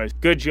all the time is,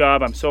 good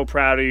job. I'm so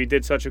proud of you. You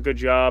did such a good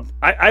job.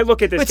 I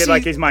look at this But kid see,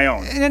 like he's my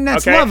own. and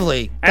that's okay?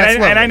 lovely. And That's I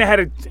lovely. know how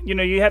to,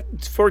 you have,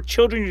 for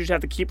children, you just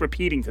have to keep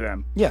repeating to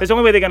them. Yeah. That's the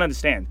only way they're going to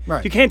understand.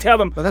 Right. You can't tell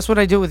them, But that's what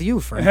I do with you,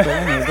 Frank. Go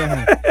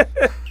ahead.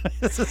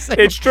 It's the same,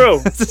 it's true.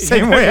 It's the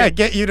same way I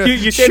get you to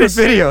You say shoot this-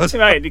 videos.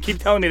 Right. You keep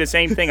telling me the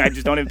same thing. I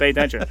just don't even pay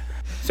attention.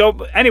 So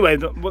anyway,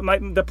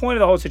 the point of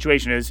the whole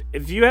situation is,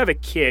 if you have a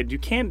kid, you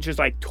can't just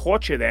like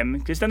torture them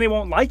because then they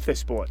won't like the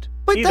sport.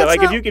 But either. that's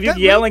Like not- if you're that-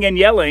 yelling and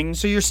yelling.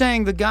 So you're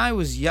saying the guy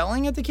was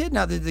yelling at the kid?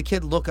 Now, did the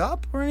kid look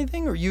up or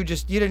anything, or you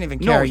didn't even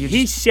care? No, You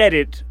he just, said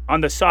it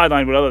on the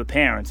sideline with other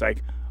parents,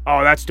 like,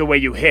 "Oh, that's the way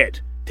you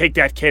hit. Take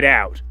that kid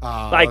out."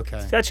 Oh, like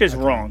okay. that's just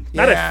wrong.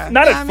 Yeah,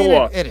 Not yeah, at I mean,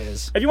 4. it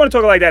is. If you want to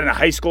talk like that in a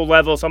high school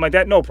level, something like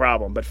that, no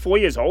problem. But 4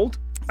 years old,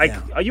 like,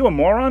 Yeah. are you a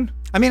moron?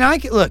 I mean,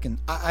 look,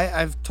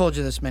 I've told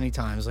you this many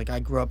times. Like, I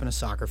grew up in a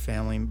soccer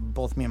family.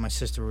 Both me and my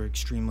sister were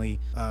extremely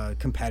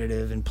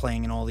competitive and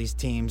playing in all these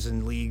teams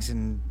and leagues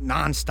and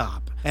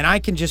nonstop. And I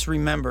can just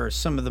remember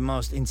some of the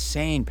most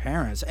insane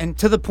parents. And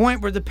to the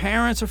point where the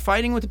parents are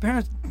fighting with the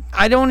parents.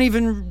 I don't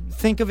even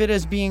think of it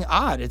as being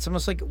odd. It's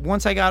almost like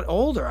once I got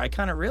older, I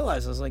kind of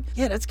realized, I was like,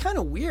 yeah, that's kind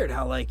of weird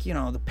how, like, you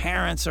know, the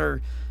parents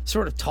are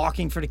sort of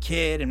talking for the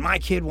kid, and my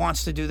kid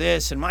wants to do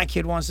this, and my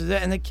kid wants to do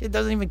that, and the kid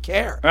doesn't even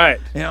care. Right.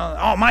 You know,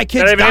 oh, my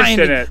kid's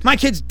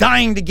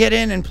dying to get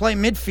in and play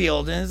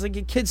midfield, and it's like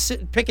your kid's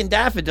sitting picking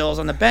daffodils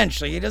on the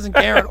bench, like he doesn't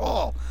care at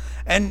all.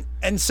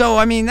 And so,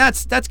 I mean,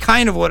 that's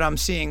kind of what I'm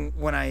seeing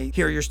when I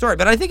hear your story.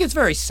 But I think it's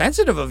very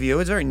sensitive of you.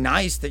 It's very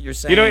nice that you're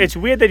saying. You know, it's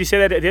weird that you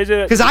say that.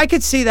 Because I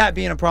could see that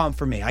being a problem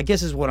for me, I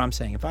guess is what I'm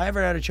saying. If I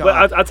ever had a child,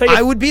 well, I'll tell you,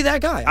 I would be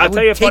that guy. I'll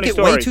tell you a funny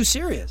story. Way too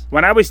serious.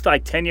 When I was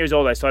like 10 years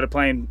old, I started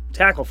playing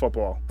tackle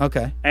football.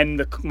 Okay.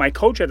 And my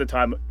coach at the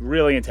time,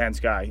 really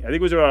intense guy. I think he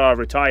was a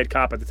retired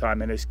cop at the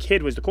time, and his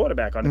kid was the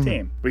quarterback on the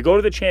team. We go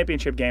to the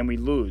championship game, we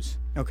lose.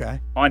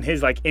 Okay. On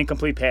his like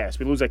incomplete pass,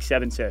 we lose like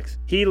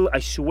 7-6. I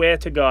swear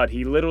to God,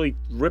 he literally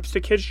rips the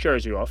kid's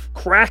jersey off,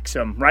 cracks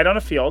him right on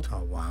the field.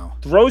 Oh wow.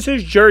 Throws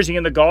his jersey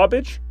in the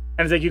garbage,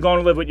 and is like, "You're going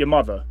to live with your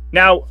mother."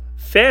 Now,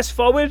 fast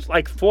forward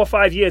like 4 or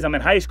 5 years, I'm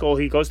in high school.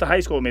 He goes to high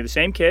school with me, the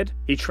same kid.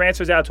 He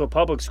transfers out to a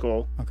public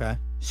school. Okay.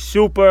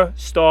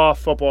 Superstar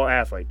football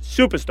athlete.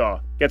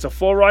 Superstar. Gets a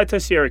full ride to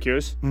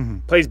Syracuse.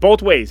 Plays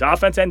both ways,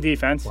 offense and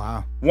defense.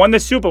 Wow. Won the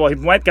Super Bowl. He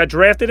got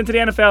drafted into the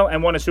NFL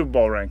and won a Super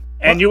Bowl ring.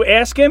 And you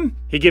ask him,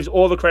 he gives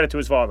all the credit to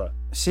his father.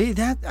 See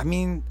that? I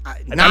mean,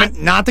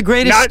 not the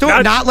greatest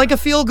story. Not like a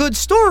feel-good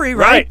story,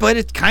 right? But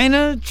it's kind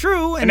of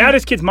true. And now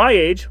this kid's my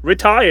age,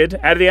 retired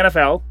out of the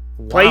NFL,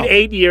 played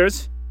 8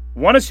 years,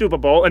 won a Super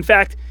Bowl. In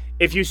fact,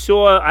 if you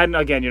saw,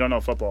 again, you don't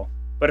know football,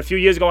 but a few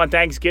years ago on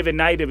Thanksgiving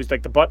night, it was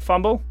like the butt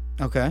fumble.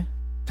 Okay.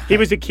 He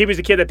was the kid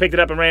that picked it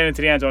up and ran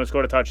into the end zone and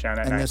scored a touchdown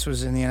that night. And this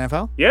was in the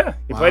NFL? Yeah,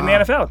 he played in the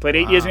NFL. Played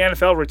 8 years in the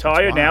NFL,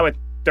 retired now at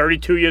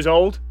 32 years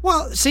old.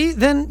 Well, see,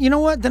 then you know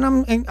what? Then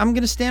I'm going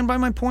to stand by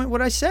my point.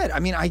 What I said. I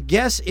mean, I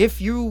guess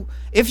if you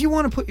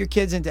want to put your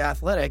kids into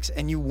athletics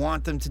and you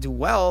want them to do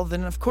well,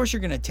 then of course you're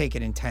going to take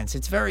it intense.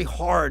 It's very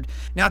hard.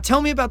 Now,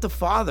 tell me about the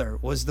father.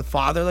 Was the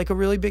father like a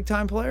really big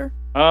time player?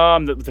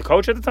 The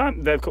coach at the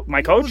time,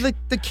 my coach,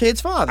 the kid's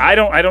father. I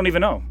don't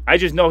even know. I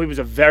just know he was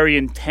a very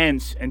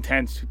intense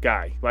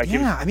guy. Like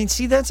I mean,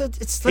 see,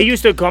 it's like he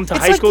used to come to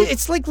high school.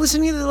 It's like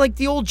listening to like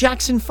the old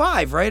Jackson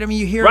 5, right? I mean,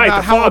 you hear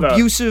about how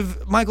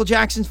abusive Michael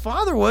Jackson's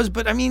father was,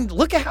 but I mean,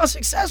 look at how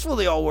successful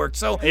they all worked.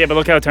 So yeah, but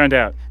look how it turned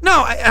out.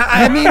 No,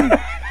 I mean.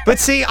 But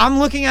see, I'm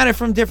looking at it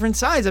from different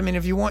sides. I mean,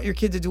 if you want your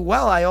kid to do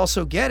well, I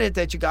also get it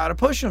that you got to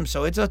push them.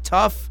 So I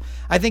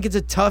think it's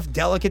a tough,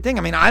 delicate thing.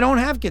 I mean, I don't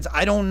have kids.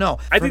 I don't know.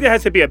 I think there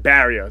has to be a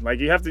barrier. Like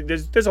you have to,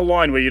 there's a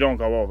line where you don't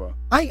go over.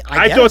 I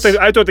guess.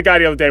 I thought the guy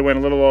the other day went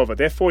a little over.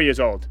 They're 4 years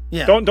old.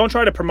 Yeah. Don't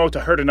try to promote to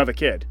hurt another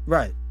kid.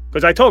 Right.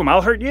 Because I told him,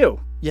 I'll hurt you.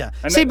 Yeah.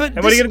 And what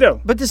are you going to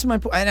do? But this is my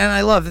point. And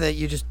I love that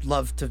you just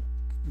love to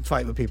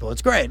fight with people.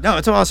 It's great. No,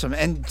 it's awesome.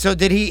 And so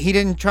did he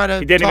didn't try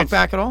to talk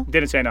back at all?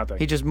 Didn't say nothing.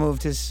 He just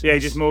moved his... Yeah, he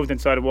just moved and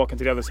started walking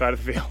to the other side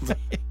of the field.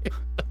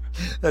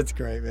 That's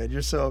great, man.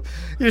 You're still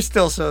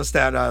so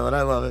Staten Island.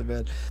 I love it,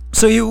 man.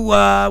 So you,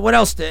 what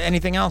else?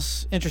 Anything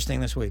else interesting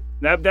this week?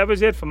 That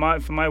was it for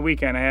my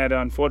weekend. I had,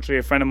 unfortunately,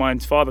 a friend of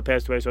mine's father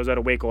passed away, so I was at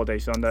a wake all day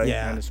Sunday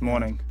and this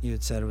morning. You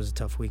had said it was a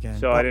tough weekend.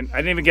 So I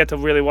didn't even get to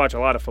really watch a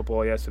lot of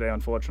football yesterday,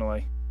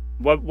 unfortunately.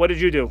 What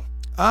did you do?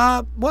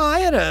 Well, I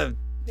had a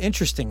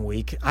interesting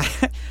week.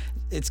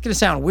 It's going to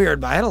sound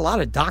weird, but I had a lot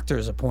of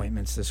doctor's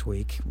appointments this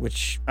week,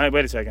 which...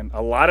 Wait a second.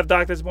 A lot of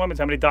doctor's appointments?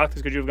 How many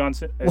doctors could you have gone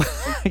to?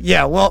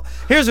 Yeah, well,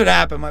 here's what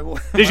happened.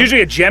 There's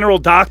usually a general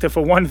doctor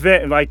for one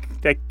thing,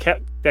 like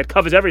that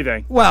covers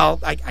everything. Well,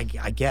 I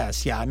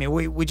guess, yeah. I mean,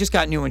 we just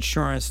got new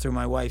insurance through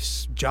my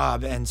wife's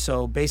job, and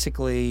so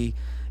basically...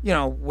 You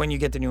know, when you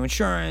get the new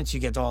insurance, you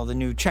get all the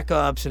new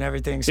checkups and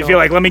everything. So you feel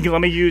like, let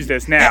me use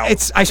this now.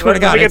 I swear to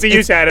God, get the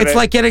use out of it. It's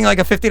like getting like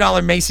a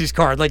 $50 Macy's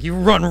card. Like you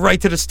run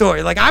right to the store.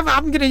 You're like I'm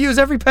going to use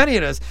every penny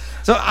of this.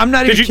 So I'm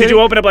not even kidding. Did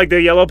you open up like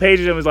the yellow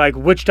pages and was like,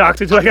 which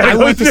doctor do I got to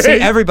go I went to see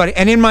everybody,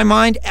 and in my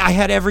mind, I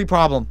had every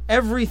problem,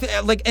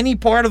 everything, like any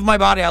part of my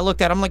body. I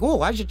looked at. I'm like,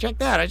 oh, I should check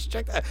that.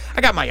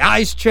 I got my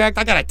eyes checked.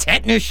 I got a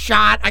tetanus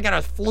shot. I got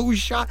a flu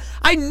shot.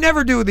 I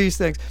never do these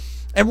things.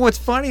 And what's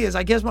funny is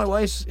I guess my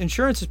wife's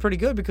insurance is pretty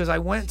good because I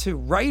went to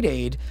Rite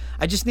Aid.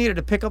 I just needed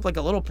to pick up like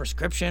a little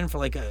prescription for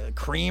like a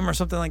cream or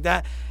something like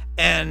that.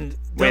 And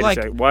they're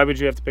like, why would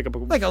you have to pick up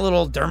like a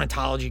little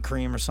dermatology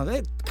cream or something?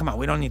 Hey, come on,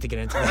 we don't need to get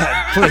into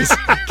that, please.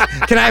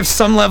 Can I have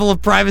some level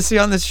of privacy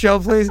on this show,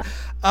 please?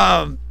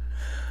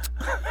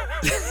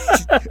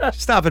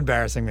 Stop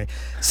embarrassing me.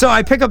 So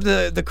I pick up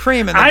the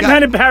cream and I'm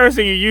not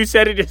embarrassing you. You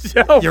said it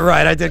yourself. You're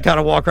right. I did kind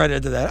of walk right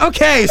into that.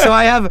 Okay,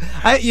 so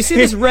you see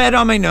this red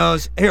on my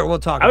nose. Here, we'll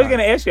talk. I was going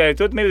to ask you. I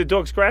thought maybe the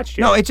dog scratched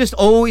you. No, it just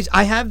always.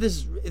 I have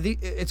this.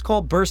 it's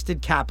called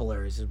bursted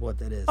capillaries is what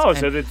that is. Oh,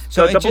 so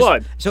the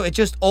blood. So it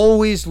just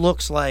always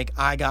looks like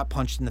I got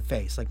punched in the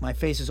face. Like my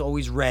face is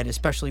always red,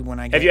 especially when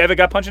I get... Have you ever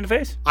got punched in the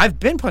face? I've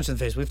been punched in the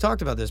face. We've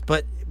talked about this,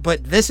 but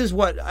this is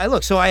what I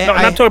look. So No, I'm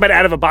not talking about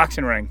out of a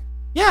boxing ring.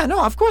 Yeah,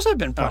 no, of course I've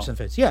been punched in the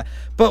face. Yeah.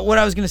 But what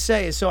I was going to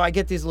say is, so I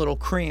get these little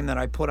cream that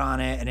I put on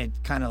it and it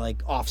kind of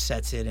like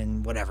offsets it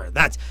and whatever.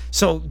 That's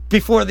so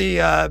before the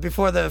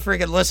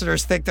friggin'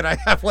 listeners think that I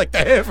have like the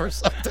HIV or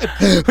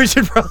something, we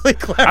should probably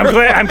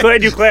clarify. I'm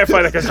glad you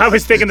clarified that because I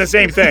was thinking the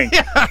same thing.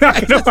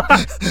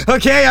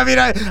 Okay, I mean,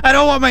 I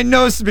don't want my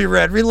nose to be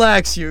red.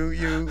 Relax,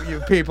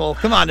 you people.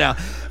 Come on now.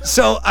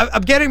 So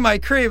I'm getting my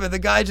cream and the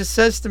guy just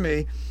says to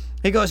me,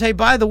 he goes, hey,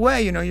 by the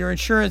way, your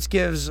insurance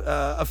gives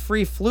a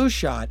free flu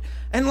shot.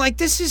 And like,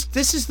 this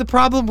is the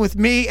problem with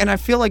me. And I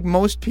feel like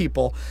most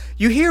people,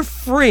 you hear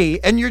free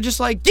and you're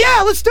just like,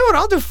 yeah, let's do it.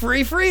 I'll do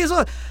free as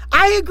well.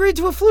 I agreed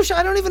to a flu shot.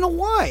 I don't even know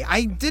why.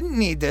 I didn't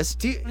need this.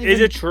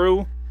 Is it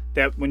true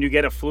that when you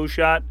get a flu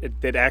shot,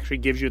 it actually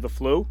gives you the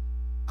flu?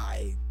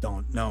 I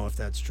don't know if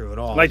that's true at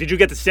all. Like, did you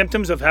get the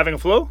symptoms of having a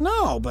flu?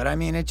 No, but I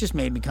mean, it just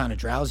made me kind of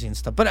drowsy and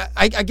stuff. But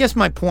I guess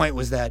my point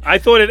was that... I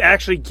thought it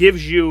actually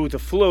gives you the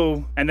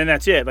flu, and then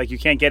that's it. Like, you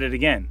can't get it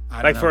again.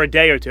 Like, for a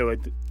day or two.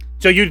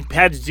 So you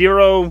had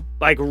zero,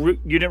 like, you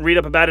didn't read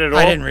up about it at all?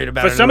 I didn't read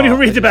about it at all. For somebody who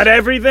reads about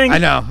everything? I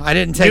know. I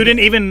didn't take... You didn't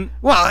even...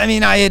 Well, I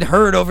mean, I had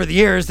heard over the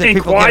years that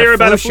people get inquire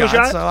about a flu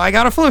shot? So I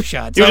got a flu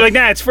shot. You were like,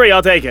 nah, it's free.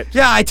 I'll take it.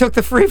 Yeah, I took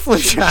the free flu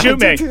shot.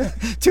 Shoot me.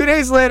 2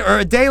 days later, or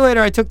a day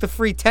later, I took the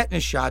free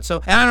tetanus shot.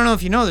 So, and I don't know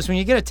if you know this, when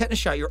you get a tetanus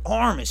shot, your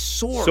arm is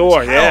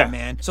sore as hell,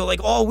 man. So,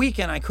 like, all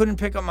weekend, I couldn't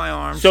pick up my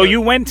arm. So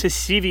you went to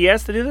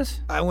CVS to do this?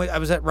 I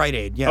was at Rite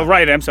Aid, yeah. Oh,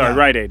 Rite Aid. I'm sorry,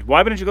 Rite Aid.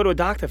 Why wouldn't you go to a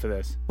doctor for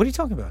this? What are you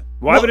talking about?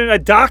 Why wouldn't a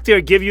doctor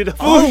give you the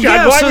flu shot?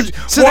 Yeah,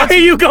 why are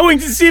you going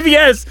to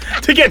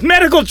CVS to get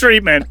medical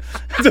treatment?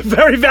 It's a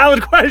very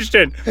valid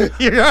question.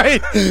 You're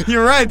right.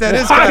 That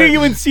is. Why are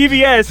you in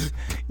CVS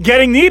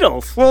getting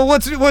needles? Well,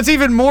 what's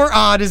even more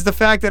odd is the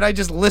fact that I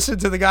just listened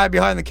to the guy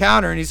behind the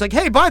counter, and he's like,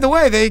 "Hey, by the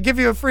way, they give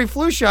you a free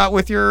flu shot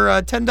with your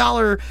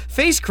 $10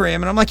 face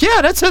cream." And I'm like,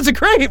 "Yeah, that sounds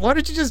great. Why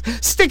don't you just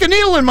stick a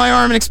needle in my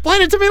arm and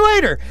explain it to me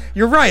later?"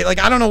 You're right. Like,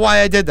 I don't know why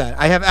I did that.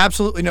 I have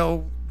absolutely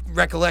no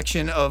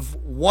recollection of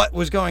what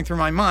was going through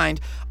my mind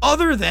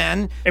other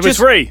than it was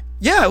free.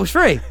 Yeah, it was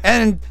free.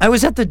 And I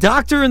was at the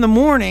doctor in the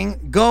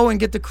morning, go and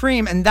get the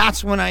cream, and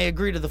that's when I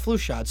agreed to the flu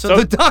shot. So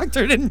the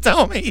doctor didn't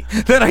tell me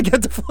that I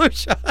get the flu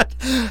shot.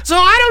 So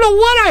I don't know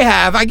what I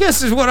have, I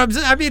guess is what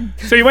I mean.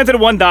 So you went to the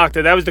one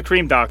doctor, that was the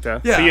cream doctor,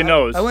 for your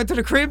nose. I went to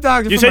the cream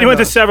doctor. You said you went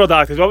to several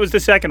doctors. What was the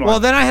second one? Well,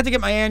 then I had to get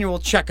my annual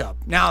checkup.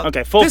 Now,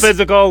 okay, full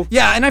physical.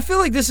 Yeah, and I feel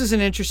like this is an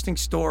interesting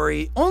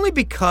story only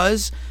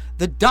because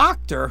the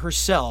doctor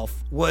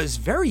herself was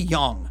very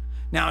young.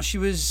 Now, she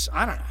was,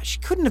 I don't know, she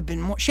couldn't have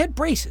been more. She had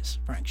braces,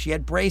 Frank. She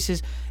had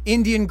braces.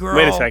 Indian girl.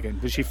 Wait a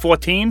second. Was she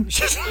 14?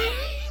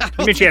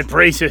 I mean, she had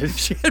braces.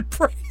 She had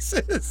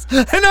braces. And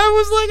I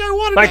was like, I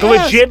wanted like to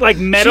legit, ask. like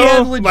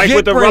metal? Like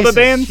with the rubber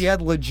bands? She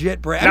had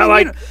legit braces. Not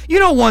like, you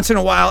know, once in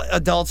a while,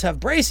 adults have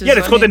braces. Yeah,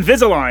 it's called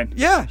Invisalign.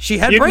 Yeah, she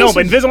had braces. No,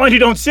 but Invisalign you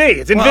don't see.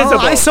 It's invisible.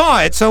 I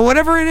saw it. So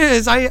whatever it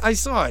is, I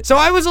saw it. So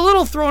I was a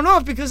little thrown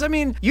off because, I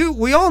mean,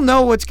 we all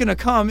know what's going to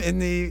come in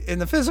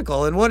the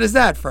physical. And what is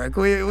that, Frank?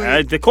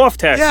 The cough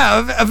test.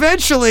 Yeah,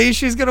 eventually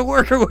she's going to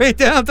work her way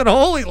down to the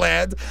Holy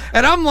Land.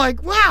 And I'm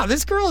like, wow,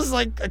 this girl is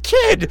like a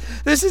kid.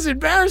 This is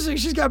embarrassing.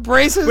 She's got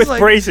braces. With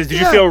braces. Did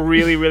you feel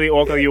really, really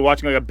awkward? Like you were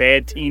watching like a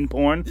bad teen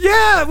porn?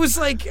 Yeah, it was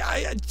like,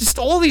 just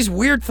all these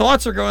weird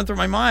thoughts are going through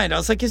my mind. I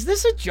was like, is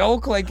this a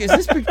joke? Like, is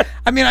this...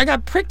 I mean, I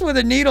got pricked with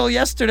a needle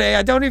yesterday.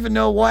 I don't even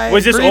know why.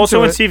 Was this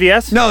also in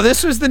CVS? No,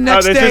 this was the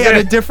next day at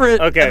a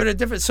different... Okay. At a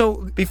different...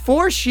 So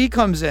before she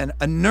comes in,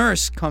 a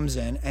nurse comes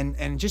in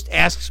and just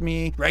asks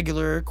me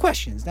regular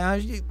questions. Now,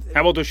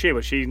 how old was she?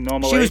 Was she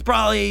normal She age? was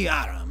probably,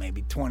 I don't know,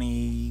 maybe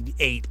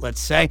 28, let's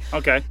say.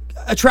 Okay.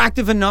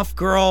 Attractive enough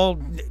girl,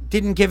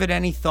 didn't give it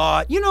any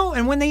thought. You know,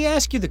 and when they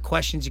ask you the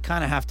questions, you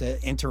kind of have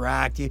to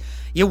interact.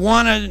 You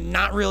want to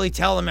not really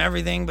tell them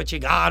everything, but you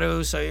got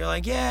to. So you're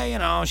like, yeah, you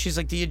know. She's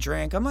like, do you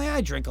drink? I'm like, I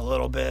drink a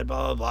little bit,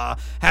 blah, blah, blah.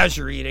 How's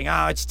your eating?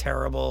 Oh, it's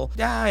terrible.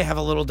 Yeah, I have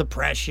a little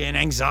depression,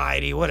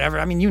 anxiety, whatever.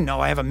 I mean, you know,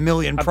 I have a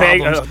million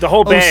problems. Bag, the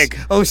whole bag.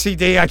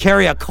 OCD. I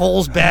carry a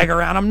Kohl's bag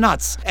around. I'm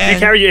nuts. And you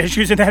carry your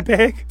issues in that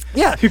bag?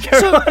 Yeah. You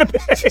carry a lot of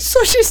bags.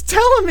 So she's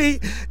telling me,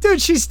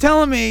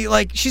 dude,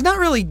 like, she's not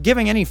really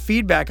giving any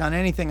feedback on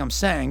anything I'm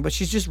saying, but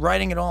she's just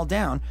writing it all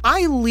down.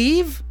 I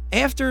leave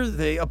after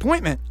the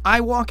appointment.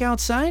 I walk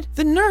outside.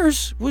 The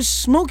nurse was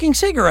smoking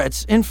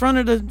cigarettes in front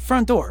of the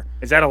front door.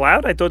 Is that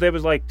allowed? I thought there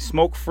was like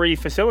smoke-free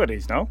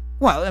facilities, no?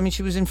 Well, I mean,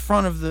 she was in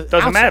front of the Doesn't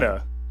outside.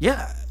 matter.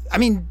 Yeah. I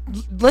mean,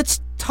 let's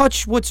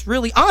touch what's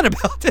really odd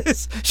about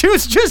this. She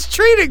was just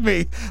treating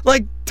me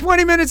like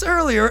 20 minutes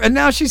earlier, and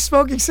now she's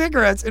smoking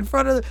cigarettes in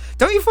front of the...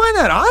 Don't you find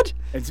that odd?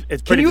 It's Can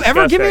pretty you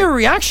ever give me a disgusting.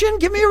 reaction?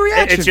 Give me a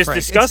reaction, It's just Frank.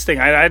 disgusting.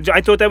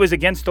 I thought that was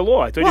against the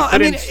law. I thought Well, you I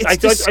couldn't. mean, it's I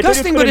thought you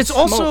disgusting, but couldn't it's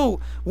smoke. also...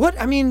 What?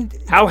 I mean...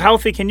 How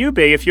healthy can you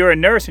be if you're a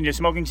nurse and you're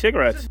smoking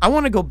cigarettes? I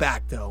want to go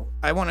back, though.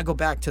 I want to go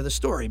back to the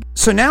story.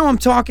 So now I'm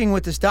talking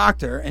with this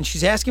doctor, and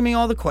she's asking me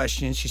all the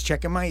questions. She's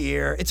checking my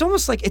ear. It's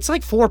almost like, it's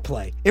like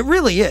foreplay. It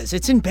really is.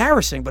 It's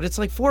embarrassing, but it's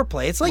like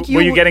foreplay. It's like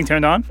Were you getting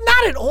turned on?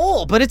 Not at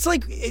all, but it's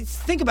like,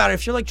 think about it.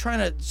 If you're like trying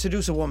to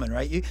seduce a woman,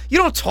 right? You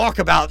don't talk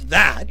about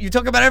that. You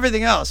talk about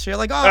everything else. You're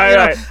like, oh,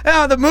 Right.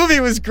 oh, the movie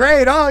was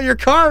great. Oh, your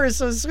car is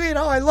so sweet.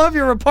 Oh, I love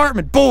your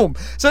apartment. Boom.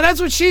 So that's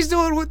what she's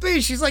doing with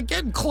me. She's like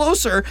getting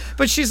closer,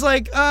 but she's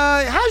like,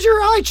 how's your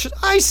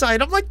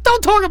eyesight? I'm like,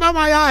 don't talk about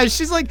my eyes.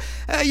 She's like,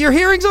 your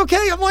hearing's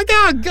okay. I'm like,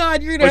 oh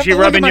God, you're gonna Was have she to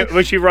look at rubbing my...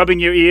 Was she rubbing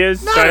your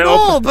ears? Not at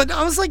all, but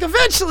I was like,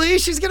 eventually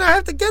she's going to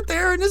have to get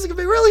there, and this is going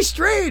to be really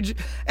strange.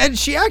 And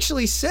she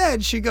actually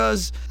said, she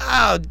goes,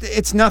 oh,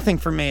 it's nothing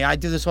for me. I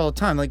do this all the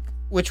time. Like,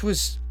 which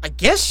was, I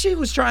guess she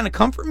was trying to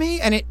comfort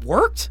me, and it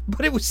worked,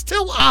 but it was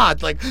still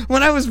odd. Like,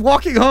 when I was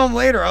walking home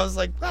later, I was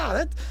like, wow,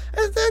 that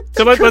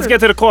So let's get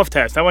to the cough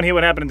test. I want to hear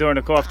what happened during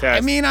the cough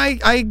test. I mean,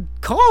 I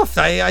coughed.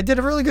 I did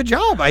a really good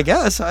job, I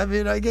guess. I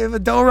mean, I gave a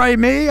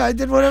do-re-mi. I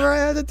did whatever I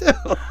had to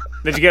do.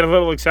 Did you get a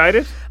little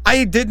excited?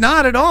 I did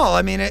not at all.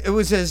 I mean, it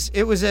was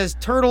as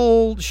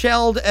turtle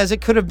shelled as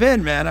it could have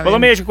been, man. Well, let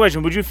me ask you a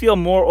question. Would you feel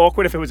more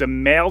awkward if it was a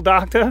male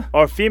doctor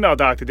or a female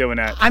doctor doing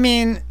that? I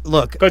mean,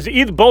 look. Because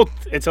both,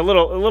 it's a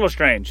little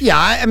strange. Yeah,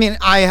 I mean,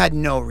 I had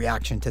no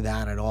reaction to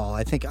that at all.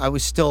 I think I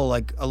was still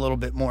like a little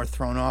bit more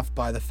thrown off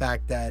by the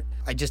fact that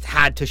I just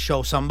had to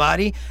show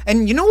somebody.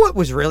 And you know what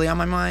was really on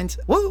my mind?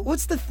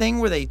 What's the thing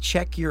where they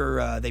check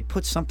your, they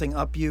put something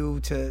up you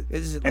to,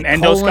 is it like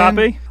An colon?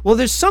 endoscopy? Well,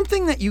 there's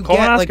something that you get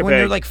like when Colonoscopy.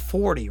 you're like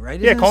 40, right?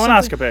 Yeah, Isn't there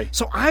something? colonoscopy.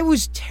 So I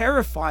was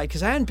terrified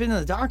because I hadn't been to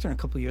the doctor in a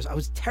couple of years. I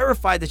was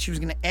terrified that she was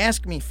going to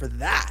ask me for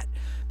that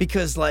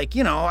because, like,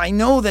 you know, I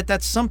know that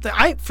that's something.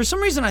 For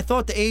some reason, I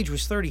thought the age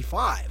was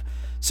 35.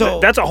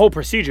 So That's a whole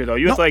procedure, though.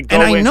 You have to like go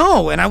and I in.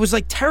 know, and I was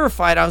like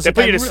terrified. I was They like,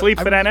 put you to sleep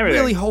for that and I everything.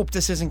 really hope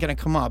this isn't going to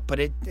come up, but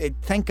it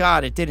thank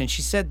God it didn't.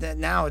 She said that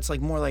now it's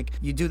like more like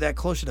you do that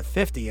closer to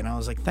 50, and I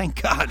was like,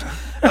 thank God.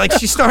 Like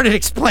she started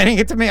explaining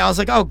it to me. I was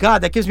like, oh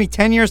God, that gives me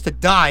 10 years to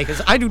die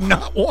because I do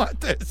not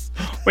want this.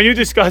 When you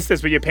discussed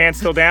this, were your pants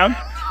still down?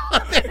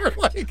 they were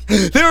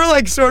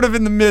like sort of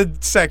in the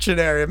midsection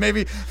area.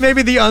 Maybe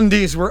the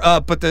undies were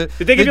up, but the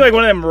Did they give you like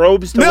one of them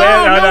robes to no,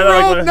 wear? no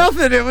robe, like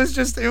nothing. It was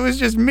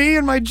just me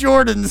and my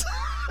Jordans.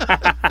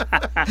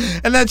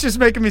 And that's just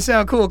making me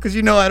sound cool because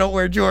you know I don't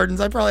wear Jordans.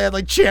 I probably had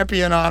like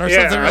Champion on or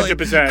Yeah, something really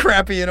 100%.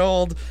 crappy and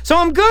old. So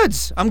I'm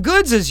goods. I'm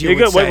goods as you You're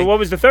would good. say. What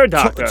was the third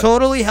doctor?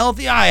 Totally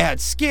healthy. I had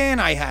skin.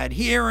 I had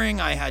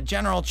hearing. I had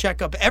general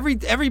checkup.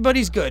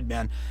 Everybody's good,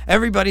 man.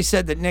 Everybody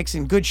said that Nick's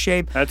in good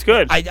shape. That's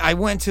good. I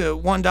went to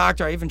one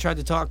doctor. I even tried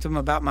to talk to him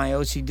about my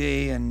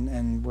OCD,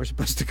 and we're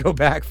supposed to go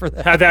back for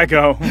that. How'd that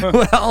go?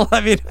 Well,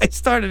 I mean, I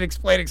started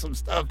explaining some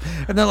stuff,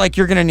 and they're like,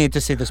 "You're gonna need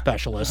to see the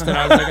specialist." And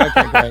I was like,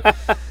 "Okay,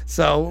 great."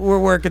 So we're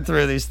working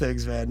through these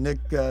things, man.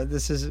 Nick,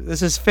 this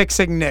is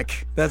fixing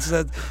Nick. That's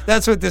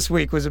what this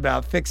week was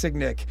about, fixing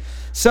Nick.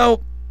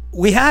 So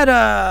we had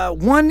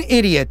one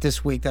idiot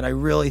this week that I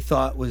really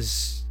thought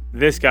was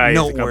This guy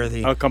noteworthy.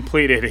 is a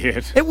complete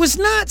idiot. It was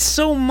not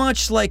so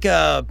much like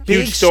a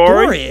big Huge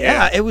story?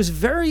 Yeah, Yeah. it was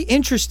very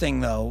interesting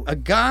though. A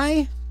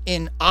guy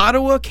in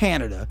Ottawa,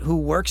 Canada, who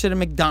works at a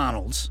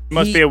McDonald's.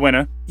 Must be a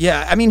winner.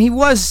 Yeah, I mean, he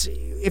was.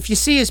 If you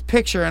see his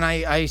picture, and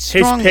I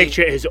strongly, His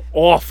picture is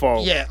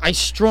awful. yeah, I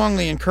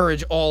strongly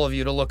encourage all of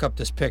you to look up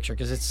this picture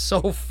because it's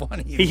so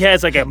funny. He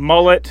has like a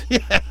mullet,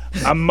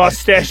 a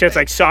mustache that's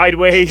like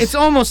sideways. It's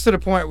almost to the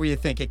point where you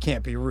think it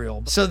can't be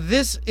real. So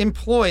this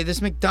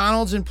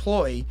McDonald's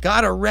employee,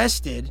 got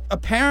arrested.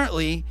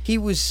 Apparently, he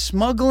was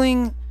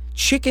smuggling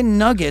chicken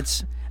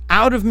nuggets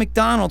out of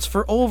McDonald's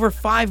for over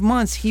 5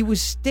 months. He was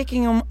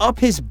sticking them up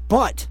his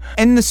butt.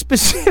 And the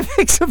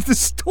specifics of the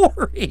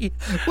story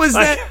was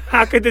Like, that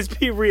how could this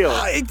be real?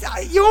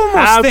 you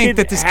almost think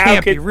that this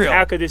can't be real.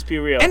 How could this be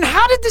real? And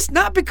how did this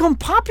not become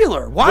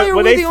popular? Why are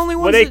we they the only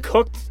ones Were they that-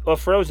 cooked or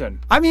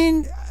frozen? I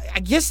mean, I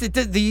guess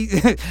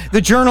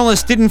the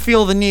journalist didn't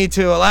feel the need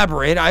to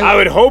elaborate. I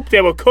would hope they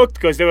were cooked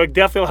because they were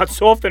definitely a lot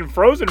softer than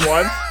frozen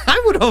ones.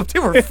 I would hope they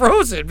were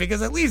frozen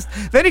because at least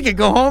then he could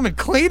go home and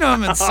clean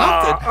them and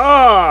something.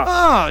 Oh,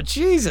 Oh,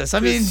 Jesus. I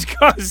mean,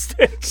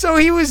 disgusting. so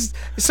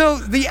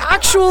the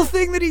actual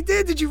thing that he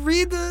did you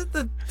read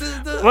the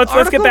Let's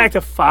article? get back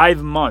to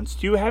 5 months.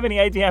 Do you have any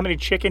idea how many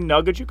chicken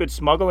nuggets you could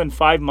smuggle in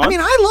 5 months? I mean,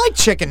 I like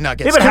chicken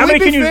nuggets. Yeah, but Can how we many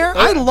be can you- fair?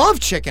 I love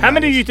chicken how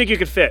nuggets. many do you think you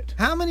could fit?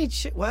 How many?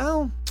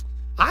 Well,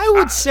 I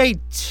would say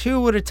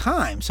 2 at a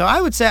time. So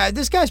I would say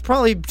this guy's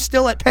probably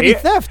still at petty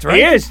theft, right?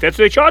 He is. That's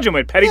what they charge him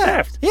with, petty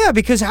theft. Yeah,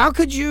 because how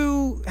could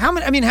you? How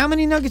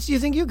many nuggets do you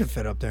think you could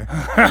fit up there?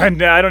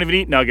 No, I don't even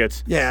eat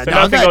nuggets. Yeah, so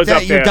nothing goes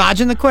up there. You're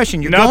dodging the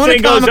question. You're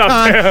Nothing going to goes up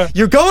Comic-Con. there.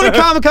 You're going to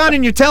Comic-Con,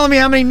 and you're telling me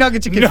how many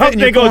nuggets you can fit in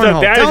your Nothing goes cornhole.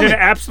 up. That is an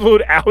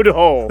absolute out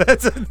hole.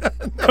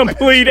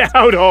 Complete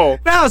out hole.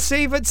 No,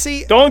 see.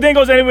 The only thing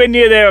goes anywhere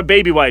near there are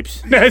baby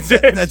wipes. That's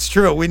it. That's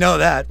true. We know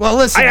that. Well,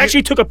 listen. I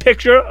actually took a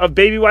picture of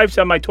baby wipes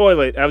on my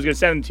toilet. I was going to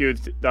send them to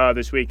you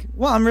this week.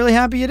 Well, I'm really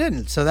happy you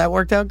didn't. So that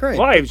worked out great.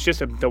 Why? It was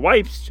just the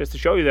wipes, just to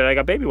show you that I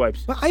got baby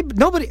wipes. Well,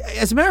 nobody.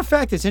 As a matter of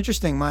fact, it's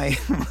interesting. My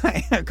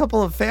a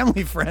couple of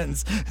family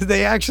friends,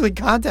 they actually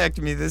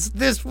contacted me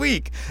this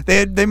week.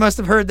 They must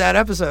have heard that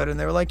episode, and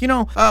they were like,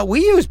 we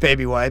use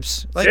baby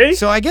wipes. Like, See?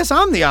 So I guess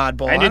I'm the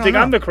oddball. And you think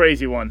I'm the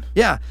crazy one?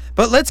 Yeah,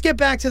 but let's get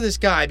back to this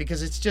guy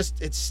because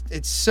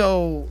it's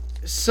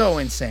so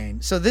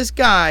insane. So this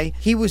guy,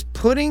 he was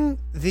putting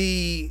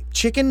the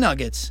chicken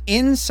nuggets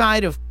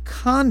inside of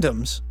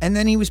condoms, and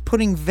then he was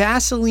putting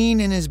Vaseline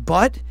in his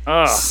butt,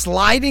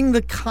 sliding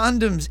the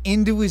condoms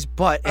into his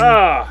butt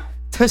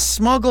to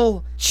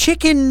smuggle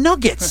chicken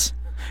nuggets.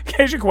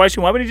 Here's your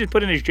question. Why would he just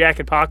put it in his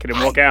jacket pocket and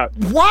walk out?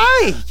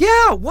 Why?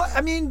 Yeah, what?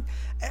 I mean...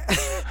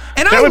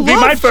 And that would be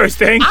my first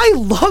thing. I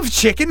love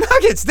chicken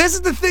nuggets. This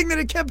is the thing that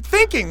I kept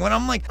thinking when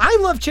I'm like, I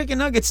love chicken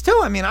nuggets too.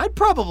 I mean, I'd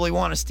probably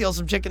want to steal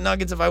some chicken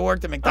nuggets if I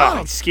worked at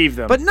McDonald's. I skeeve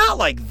them. But not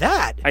like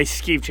that. I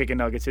skeeve chicken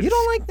nuggets. You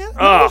don't like that?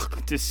 Oh,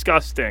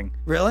 disgusting.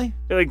 Really?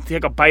 They like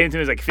take a bite into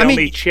it. It's like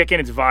filmy chicken.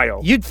 It's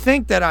vile. You'd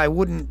think that I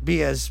wouldn't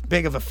be as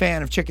big of a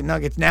fan of chicken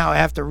nuggets now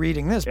after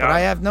reading this, but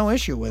I have no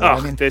issue with it. I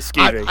mean, they're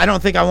skeevy. I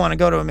don't think I want to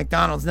go to a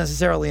McDonald's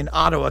necessarily in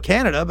Ottawa,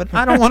 Canada, but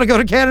I don't want to go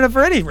to Canada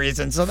for any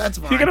reason, so that's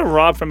fine. You're going to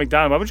rob from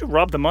McDonald's. Why would you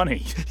rob the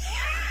money?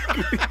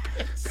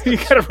 You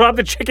gotta rob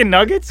the chicken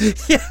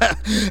nuggets? Yeah.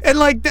 And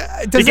like,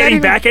 you're getting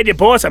back at your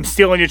boss. I'm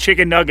stealing your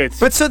chicken nuggets.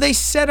 But so they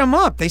set him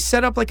up. They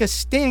set up like a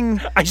sting.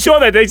 I saw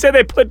that. They said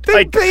they put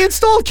they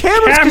installed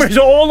cameras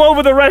all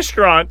over the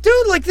restaurant.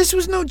 Dude, like this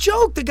was no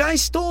joke. The guy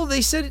stole.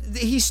 They said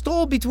he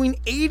stole between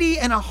 80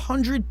 and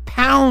 100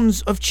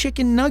 pounds of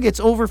chicken nuggets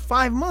over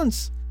 5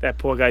 months. That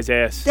poor guy's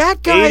ass.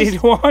 That guy. 80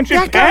 to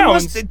 100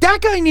 pounds. That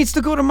guy needs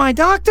to go to my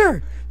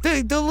doctor.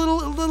 The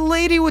little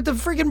lady with the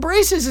freaking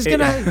braces is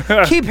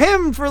gonna keep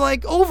him for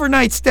like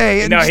overnight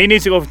stay. No, he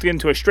needs to go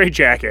into a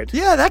straitjacket.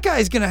 Yeah, that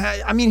guy's gonna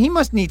have. I mean, he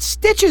must need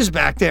stitches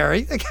back there.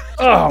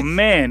 Oh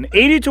man,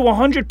 80 to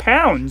 100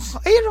 pounds.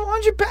 80 to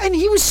 100 pounds, and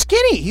he was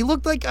skinny. He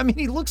looked like. I mean,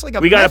 he looks like a.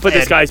 We gotta put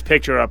this guy's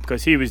picture up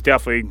because he was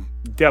definitely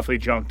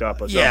junked up.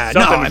 Or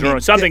something.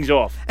 Wrong. Something's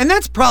off. And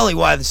that's probably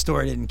why the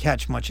story didn't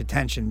catch much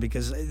attention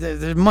because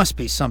there must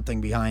be something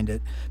behind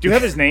it. Do you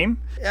have his name?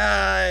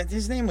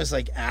 His name was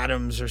like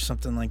Adams or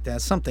something like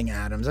that. Something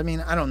Adams. I mean,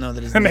 I don't know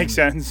that his name. That name. makes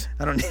sense.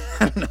 I don't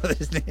know that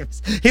his name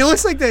is. He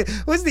looks like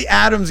what's the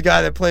Adams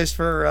guy that plays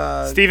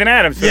for Steven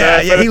Adams. For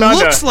he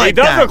looks like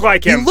he does look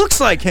like him. He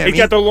looks like him. He's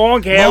got the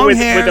long hair with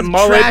the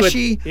mullet.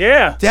 Trashy.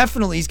 Yeah.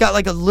 Definitely. He's got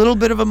like a little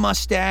bit of a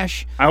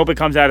mustache. I hope it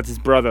comes out it's his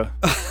brother.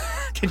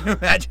 Can you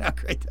imagine how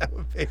great that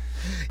would be?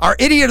 Our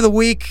Idiot of the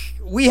Week,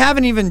 we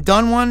haven't even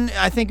done one,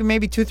 I think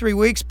maybe 2-3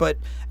 weeks, but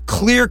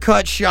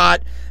clear-cut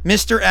shot,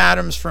 Mr.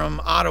 Adams from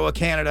Ottawa,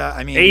 Canada.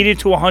 I mean, 80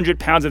 to 100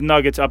 pounds of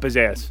nuggets up his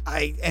ass.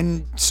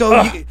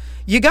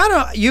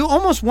 You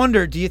almost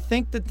wonder, do you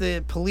think that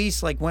the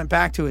police like went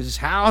back to his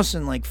house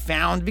and like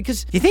found,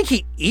 because you think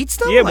he eats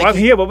them?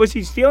 Yeah, what was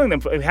he stealing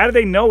them for? How did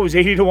they know it was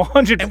 80 to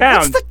 100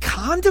 pounds? What's the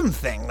condom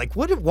thing? Like,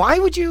 why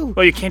would you?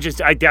 Well, you can't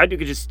just, I doubt you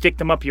could just stick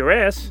them up your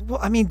ass. Well,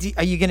 I mean,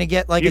 are you going to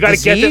get like a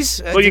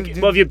disease?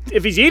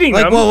 If he's eating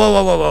them.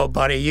 Whoa,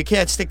 buddy. You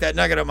can't stick that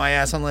nugget up my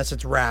ass unless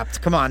it's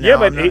wrapped. Come on now. Yeah,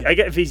 but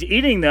if he's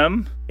eating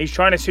them, he's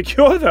trying to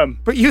secure them.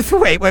 But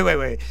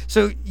wait.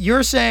 So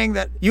you're saying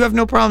that you have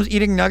no problems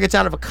eating nuggets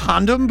out of a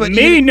condom? But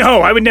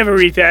no, I would never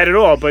eat that at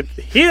all. But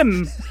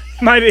him,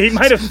 he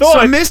might have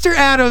thought. So Mr.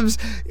 Adams,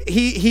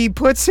 he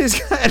puts his,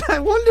 and I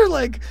wonder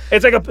like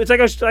it's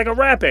like a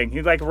wrapping.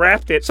 He like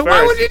wrapped it. So first.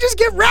 Why wouldn't you just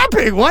get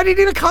wrapping? Why do you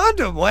need a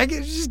condom? Why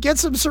can't you just get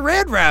some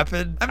Saran wrap?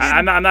 And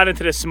I'm not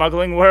into the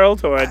smuggling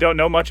world, or I don't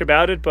know much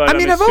about it. But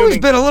I've always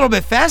been a little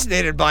bit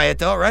fascinated by it,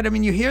 though, right? I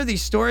mean, you hear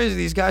these stories of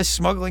these guys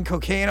smuggling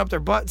cocaine up their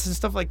butts and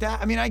stuff like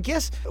that. I mean, I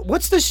guess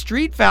what's the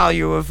street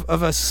value of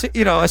a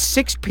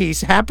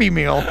 6-piece Happy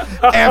Meal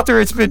after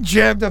it's been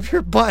jammed up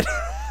your butt?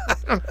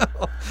 I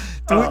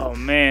don't know.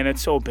 Man,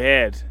 it's so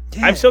bad.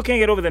 Yeah. I still can't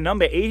get over the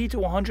number, 80 to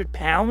 100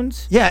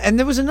 pounds. Yeah, and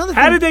there was another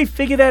thing. How did they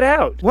figure that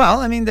out? Well,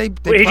 I mean,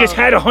 he just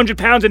had 100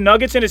 pounds of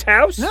nuggets in his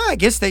house? No, I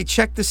guess they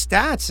checked the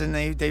stats and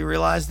they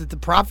realized that the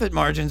profit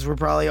margins were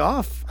probably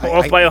off.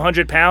 By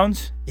 100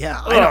 pounds?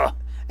 Yeah.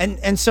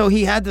 And so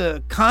he had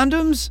the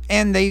condoms,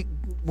 and they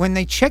when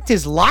they checked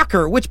his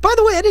locker, which, by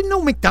the way, I didn't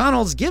know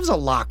McDonald's gives a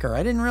locker.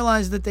 I didn't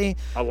realize that they...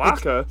 A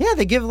locker? Yeah,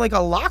 they give like a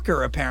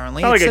locker,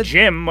 apparently. Not like a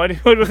gym.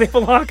 What do they have a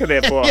locker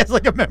there for? He has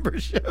like a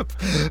membership.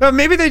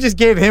 Maybe they just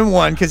gave him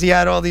one because he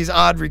had all these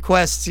odd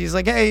requests. He's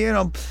like, hey,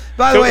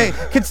 by the way,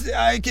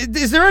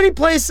 is there any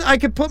place I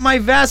could put my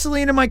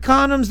Vaseline and my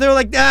condoms? They're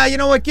like, you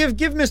know what, give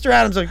Mr.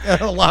 Adams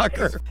a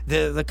locker.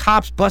 The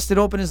cops busted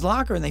open his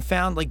locker and they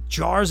found like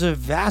jars of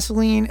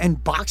Vaseline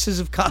and boxes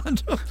of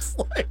condoms.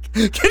 Like,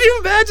 can you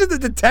imagine the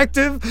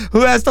detective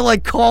who has to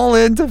like call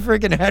into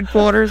freaking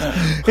headquarters?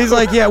 He's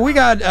like, yeah, we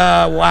got,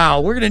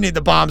 we're going to need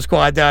the bomb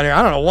squad down here.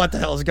 I don't know what the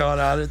hell's going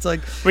on. It's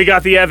like, we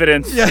got the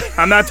evidence. Yeah.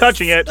 I'm not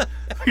touching it.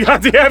 We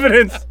got the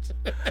evidence.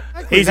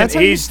 He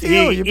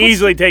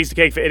easily takes the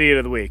cake for Idiot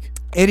of the Week.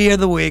 Idiot of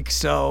the Week.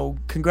 So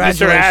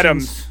congratulations, Mr.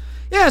 Adams.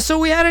 Yeah, so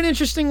we had an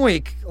interesting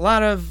week. A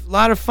lot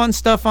of fun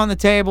stuff on the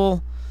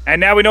table. And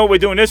now we know what we're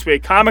doing this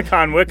week.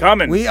 Comic-Con, we're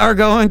coming. We are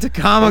going to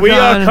Comic-Con. We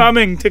are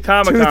coming to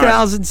Comic-Con.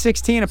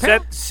 2016.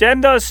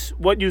 Send us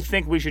what you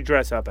think we should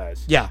dress up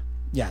as. Yeah.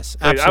 Yes,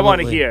 absolutely. I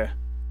want to hear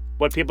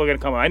what people are going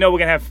to come with. I know we're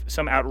going to have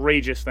some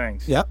outrageous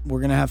things. Yep,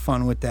 we're going to have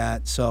fun with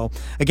that. So,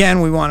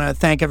 again, we want to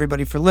thank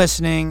everybody for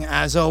listening.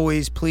 As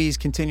always, please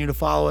continue to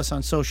follow us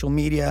on social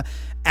media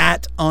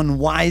at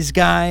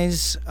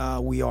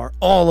UnwiseGuys. We are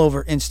all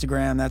over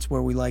Instagram. That's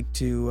where we like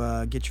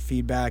to get your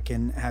feedback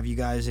and have you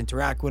guys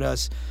interact with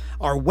us.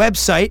 Our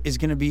website is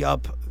going to be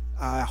up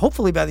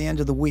hopefully by the end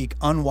of the week,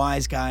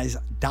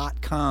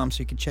 unwiseguys.com,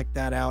 so you can check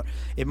that out.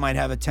 It might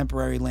have a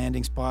temporary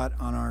landing spot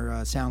on our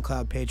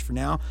SoundCloud page for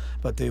now,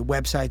 but the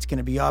website's going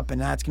to be up,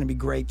 and that's going to be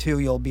great too.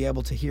 You'll be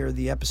able to hear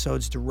the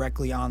episodes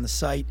directly on the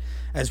site,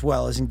 as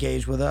well as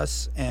engage with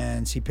us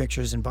and see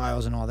pictures and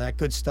bios and all that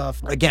good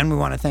stuff. Again, we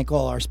want to thank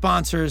all our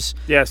sponsors.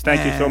 Yes,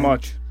 thank you so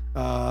much.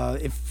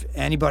 If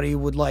anybody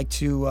would like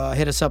to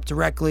hit us up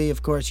directly,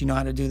 of course, you know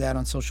how to do that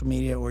on social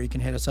media, or you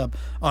can hit us up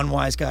on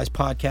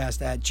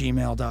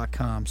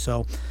wiseguyspodcast@gmail.com.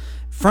 So,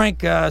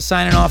 Frank,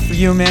 signing off for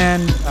you,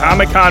 man.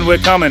 Comic-Con, we're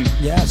coming.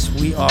 Yes,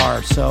 we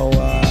are. So,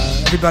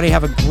 everybody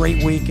have a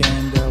great week,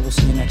 and we'll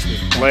see you next week.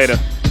 Thanks. Later.